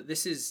mind that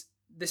this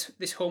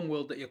home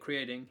world that you're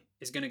creating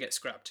is going to get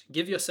scrapped.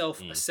 Give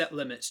yourself a set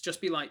limit.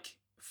 Just be like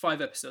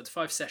 5 episodes,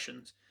 5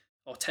 sessions,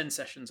 or 10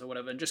 sessions or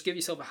whatever, and just give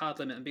yourself a hard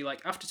limit and be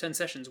like, after 10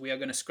 sessions, we are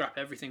going to scrap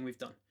everything we've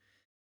done.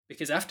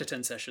 Because after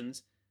 10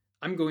 sessions,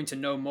 I'm going to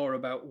know more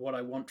about what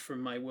I want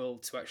from my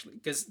world to actually,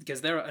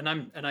 because there are,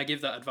 and I give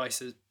that advice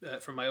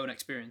from my own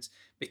experience,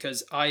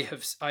 because I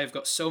have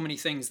got so many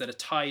things that are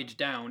tied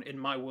down in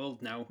my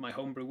world now, my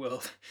homebrew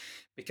world,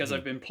 because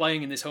I've been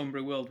playing in this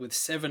homebrew world with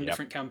 7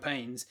 different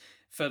campaigns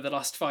for the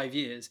last 5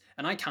 years,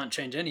 and I can't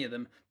change any of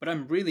them. But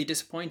I'm really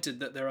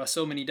disappointed that there are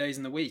so many days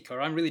in the week, or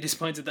I'm really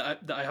disappointed that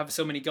I have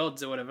so many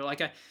gods or whatever.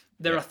 Like,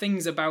 there are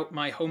things about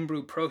my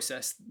homebrew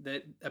process,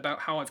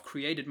 about how I've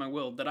created my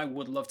world, that I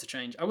would love to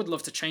change. I would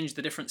love to change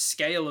the different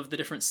scale of the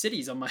different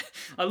cities on my.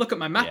 I look at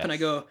my map and I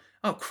go,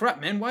 oh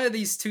crap, man! Why are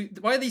these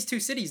two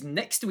cities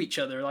next to each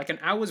other, like an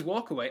hour's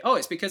walk away? Oh,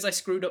 it's because I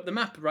screwed up the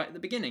map right at the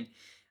beginning.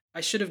 I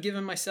should have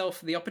given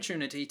myself the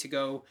opportunity to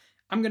go,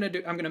 I'm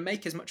gonna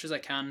make as much as I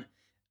can,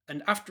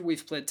 and after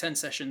we've played 10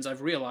 sessions,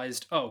 I've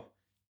realized, oh,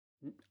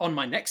 on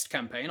my next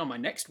campaign, on my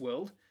next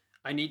world,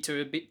 I need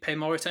to pay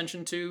more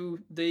attention to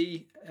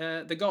the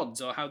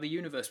gods, or how the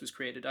universe was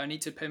created. I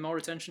need to pay more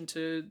attention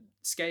to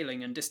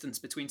scaling and distance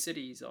between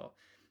cities,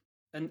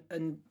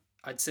 and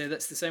I'd say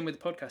that's the same with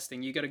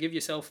podcasting. You got to give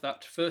yourself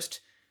that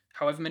first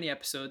however many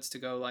episodes to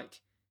go,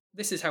 like,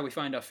 this is how we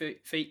find our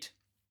feet.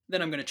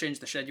 Then I'm going to change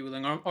the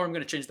scheduling, or I'm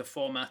going to change the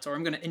format, or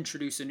I'm going to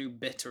introduce a new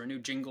bit or a new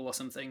jingle or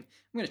something.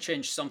 I'm going to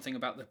change something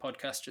about the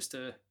podcast just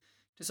to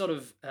sort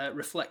of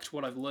reflect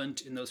what I've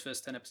learned in those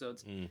first 10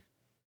 episodes.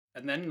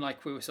 And then,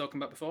 like we were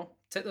talking about before,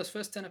 take those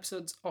first 10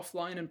 episodes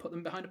offline and put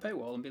them behind a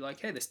paywall and be like,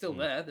 hey, they're still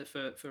there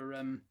for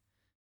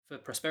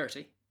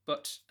prosperity,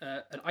 but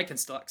and I can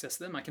still access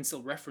them, I can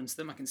still reference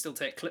them, I can still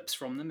take clips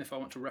from them if I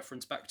want to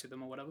reference back to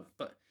them or whatever.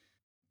 But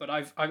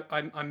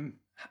I'm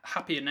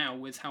happier now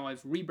with how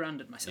I've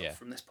rebranded myself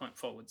from this point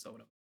forwards or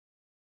whatever.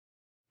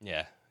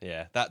 Yeah.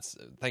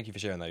 Thank you for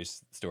sharing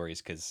those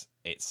stories, because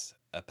it's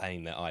a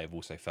pain that I have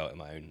also felt in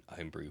my own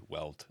homebrew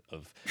world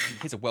of,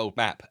 here's a world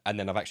map, and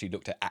then I've actually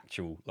looked at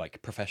actual,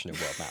 like, professional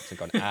world maps and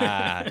gone,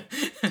 that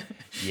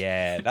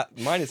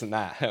mine isn't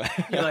that.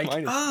 You're like,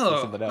 mine is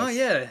something else.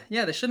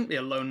 There shouldn't be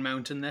a lone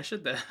mountain there,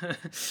 should there?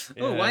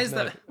 Why is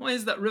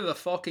that river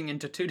forking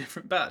into 2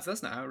 different parts?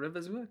 That's not how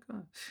rivers work.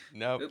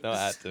 No, not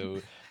at all.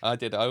 I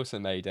also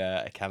made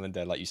a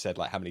calendar, like you said,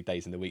 like how many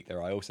days in the week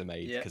there. I also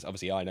made, because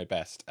obviously I know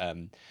best.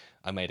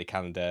 I made a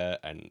calendar,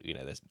 and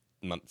there's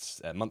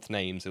month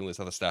names and all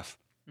this other stuff,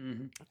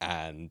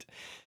 and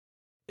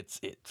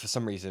it for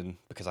some reason,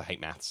 because I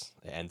hate maths,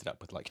 it ended up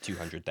with like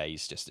 200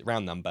 days, just a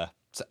round number.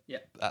 So Yeah.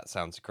 that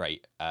sounds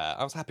great.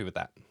 I was happy with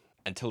that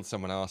until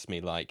someone asked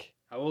me, like,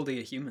 How old are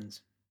your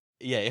humans?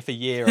 yeah, if a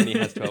year only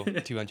has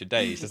 200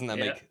 days, doesn't that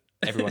Yeah. make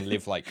everyone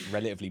live like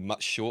relatively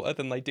much shorter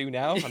than they do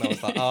now? And I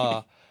was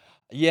like,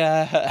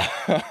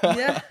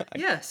 yeah.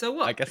 Yeah. So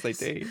what? I guess they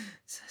do.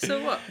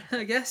 So what?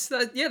 I guess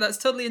that's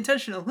totally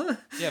intentional. Huh?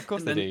 Yeah, of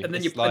course And they then, do. and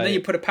then It's you and then you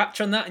like, put a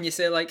patch on that, and you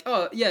say like,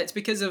 oh yeah, it's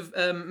because of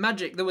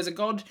magic. There was a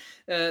god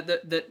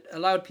that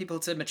allowed people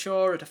to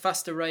mature at a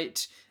faster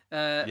rate.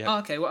 Yep. Oh,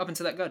 okay, what happened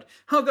to that god?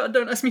 Oh god,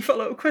 don't ask me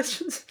follow-up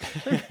questions.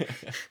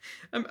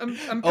 I'm Oh,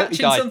 he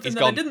patching died. something He's that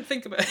gone. I didn't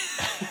think about.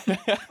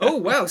 Oh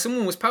wow,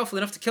 someone was powerful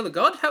enough to kill a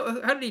god.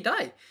 How did he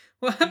die?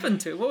 What happened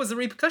to it? What was the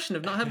repercussion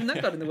of not having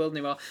that god in the world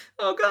anymore?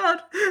 Oh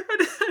god,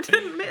 I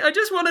didn't mean. I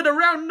just wanted a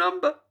round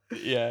number.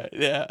 Yeah.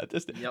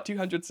 Just Yep.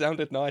 200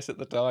 sounded nice at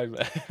the time.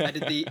 I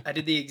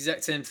did the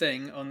exact same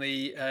thing on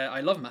the I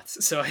love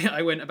maths, so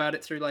I went about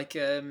it through like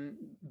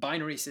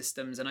binary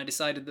systems, and I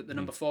decided that the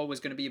number 4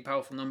 was going to be a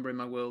powerful number in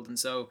my world, and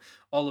so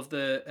all of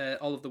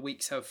the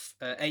weeks have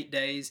 8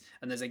 days,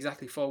 and there's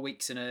exactly 4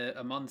 weeks in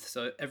a month,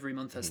 so every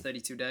month has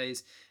 32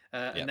 days.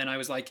 And then I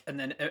was like, and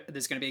then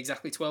there's going to be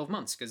exactly 12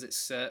 months because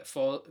it's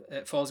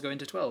 4's going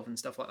to 12 and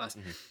stuff like that.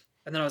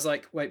 And then I was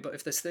like, wait, but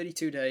if there's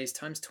 32 days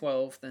times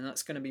 12, then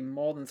that's going to be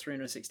more than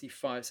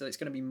 365. So it's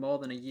going to be more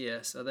than a year.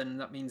 So then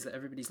that means that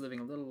everybody's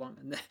living a little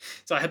longer.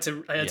 So I had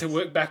to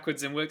work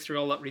backwards and work through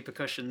all that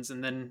repercussions.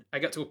 And then I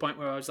got to a point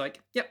where I was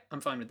like, yep,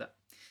 I'm fine with that.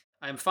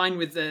 I'm fine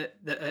with a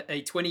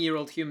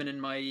 20-year-old human in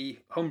my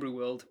homebrew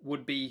world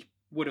would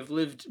have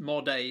lived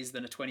more days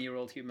than a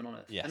 20-year-old human on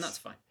Earth. Yes. And that's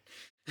fine.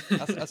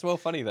 That's well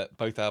funny that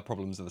both our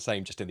problems are the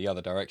same, just in the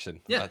other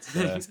direction. Yeah.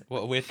 That's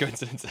what a weird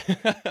coincidence.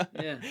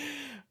 Yeah.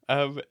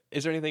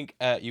 Is there anything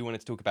you wanted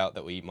to talk about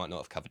that we might not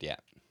have covered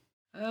yet?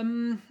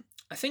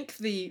 I think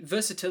the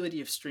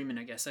versatility of streaming,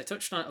 I guess. I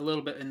touched on it a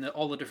little bit in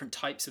all the different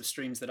types of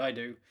streams that I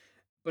do,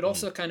 but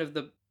also kind of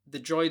the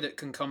joy that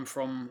can come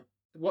from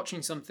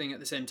watching something at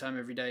the same time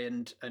every day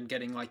and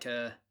getting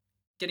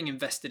getting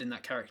invested in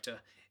that character,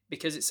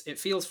 because it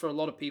feels for a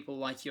lot of people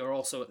like you're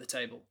also at the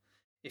table.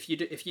 If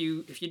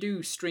you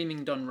do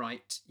streaming done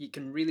right, you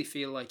can really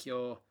feel like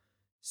you're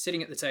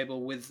sitting at the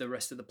table with the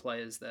rest of the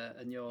players there,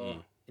 and you're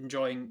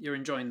enjoying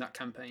that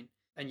campaign,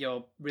 and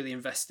you're really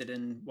invested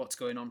in what's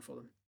going on for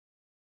them.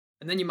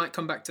 And then you might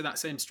come back to that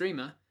same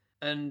streamer,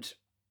 and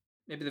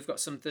maybe they've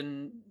got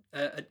something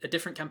a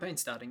different campaign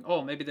starting,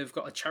 or maybe they've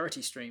got a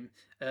charity stream.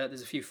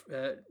 There's a few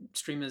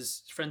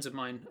streamers, friends of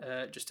mine,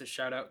 just a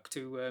shout out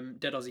to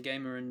Dead Aussie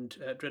Gamer and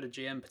Dreaded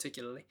GM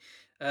particularly.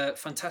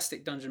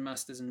 Fantastic dungeon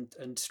masters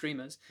and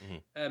streamers,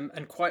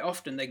 and quite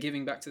often they're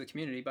giving back to the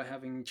community by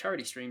having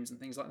charity streams and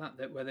things like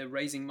that where they're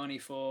raising money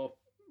for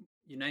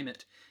you name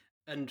it.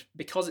 And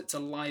because it's a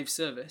live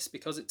service,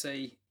 because it's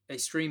a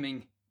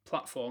streaming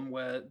platform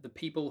where the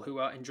people who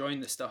are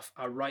enjoying the stuff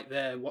are right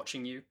there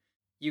watching you,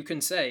 you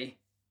can say,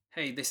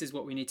 hey, this is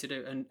what we need to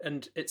do.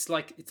 And it's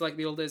like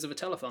the old days of a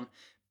telethon.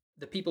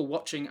 The people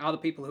watching are the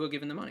people who are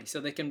giving the money, so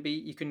they can be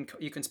you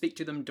can speak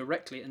to them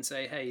directly and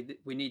say, hey,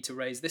 we need to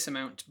raise this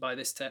amount by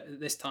this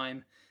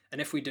time,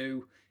 and if we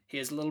do,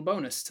 here's a little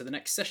bonus to the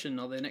next session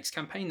or the next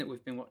campaign that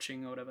we've been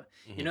watching or whatever.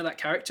 You know that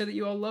character that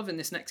you all love in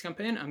this next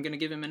campaign, I'm going to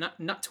give him a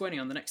nat 20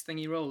 on the next thing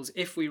he rolls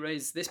if we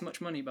raise this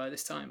much money by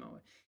this time.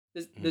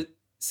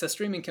 So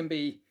streaming can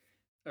be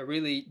a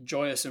really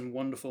joyous and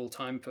wonderful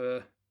time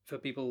for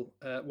people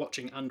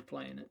watching and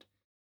playing it.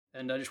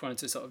 And I just wanted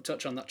to sort of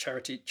touch on that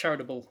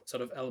charitable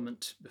sort of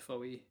element before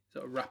we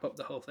sort of wrap up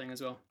the whole thing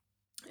as well.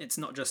 It's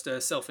not just a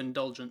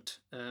self-indulgent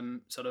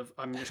sort of,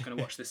 I'm just going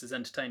to watch this as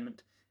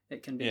entertainment.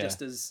 It can be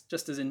just as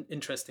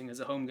interesting as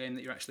a home game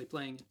that you're actually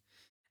playing.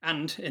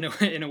 And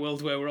in a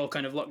world where we're all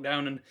kind of locked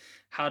down and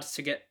hard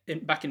to get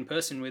back in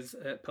person with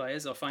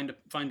players or find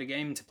a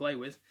game to play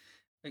with,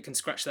 it can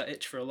scratch that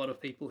itch for a lot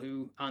of people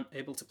who aren't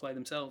able to play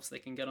themselves. They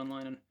can get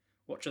online and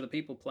watch other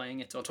people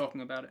playing it or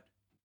talking about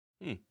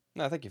it.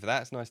 No, thank you for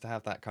that. It's nice to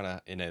have that kind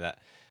of, that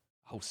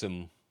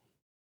wholesome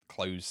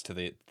close to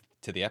the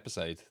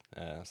episode.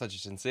 Such a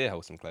sincere,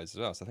 wholesome close as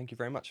well. So thank you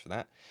very much for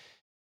that.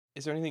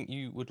 Is there anything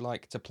you would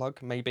like to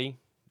plug? Maybe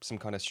some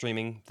kind of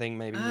streaming thing.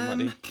 Maybe you might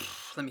do.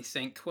 Let me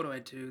think. What do I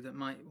do that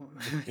might?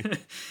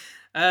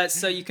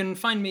 So you can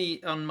find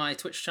me on my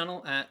Twitch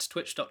channel at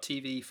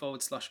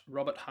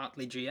twitch.tv/Robert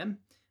Hartley GM,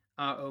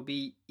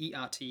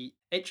 ROBERTHARTLEY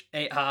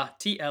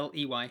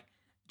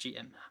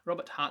GM,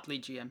 Robert Hartley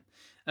GM.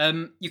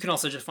 You can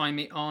also just find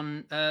me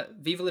on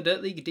Viva La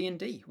Dirt League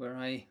D&D, where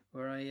I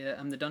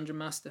am the dungeon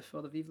master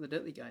for the Viva La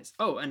Dirt League guys.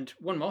 Oh, and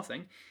one more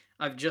thing,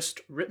 I've just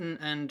written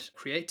and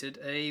created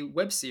a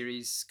web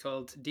series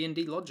called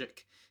D&D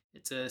Logic.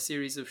 It's a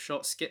series of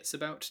short skits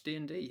about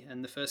D&D,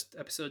 and the first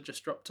episode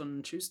just dropped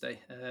on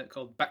Tuesday,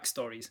 called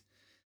Backstories,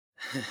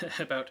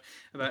 about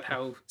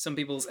how some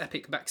people's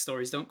epic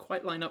backstories don't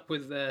quite line up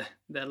with their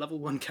level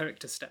 1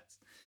 character stats.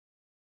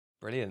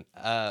 Brilliant.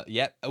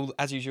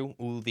 As usual,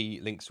 all the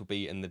links will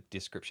be in the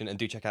description, and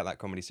do check out that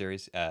comedy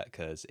series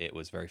because it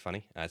was very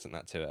funny. I sent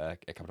that to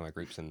a couple of my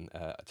groups, and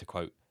to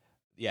quote,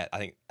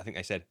 I think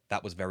they said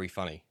that was very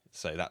funny.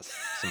 So that's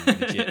some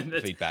legit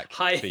That's feedback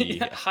high for you.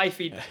 high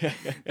feedback.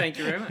 Thank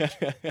you very much.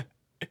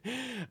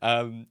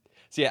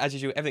 So yeah, as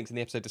usual, everything's in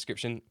the episode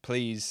description.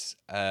 Please,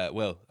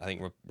 well, I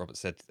think Robert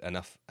said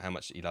enough how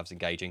much he loves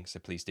engaging, so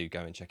please do go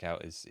and check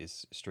out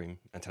his stream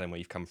and tell him where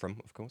you've come from,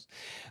 of course.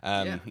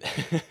 Yeah.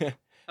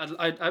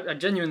 I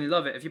genuinely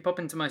love it. If you pop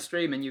into my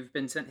stream and you've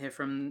been sent here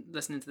from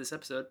listening to this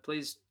episode,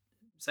 please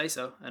say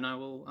so, and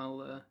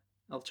I'll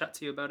chat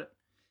to you about it.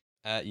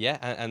 Yeah,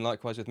 and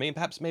likewise with me, and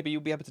perhaps maybe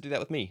you'll be able to do that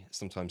with me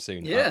sometime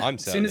soon. Yeah, I'm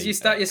as soon as you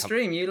start your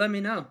stream, you let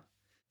me know.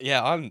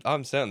 Yeah,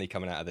 I'm certainly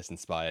coming out of this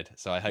inspired,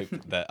 so I hope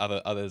that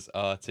others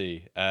are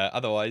too.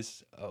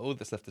 Otherwise, all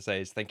that's left to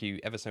say is thank you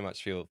ever so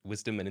much for your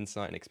wisdom and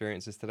insight and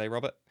experiences today,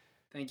 Robert.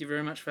 Thank you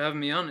very much for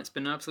having me on. It's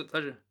been an absolute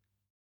pleasure.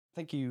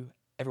 Thank you,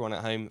 everyone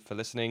at home, for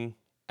listening,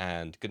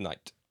 and good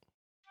night.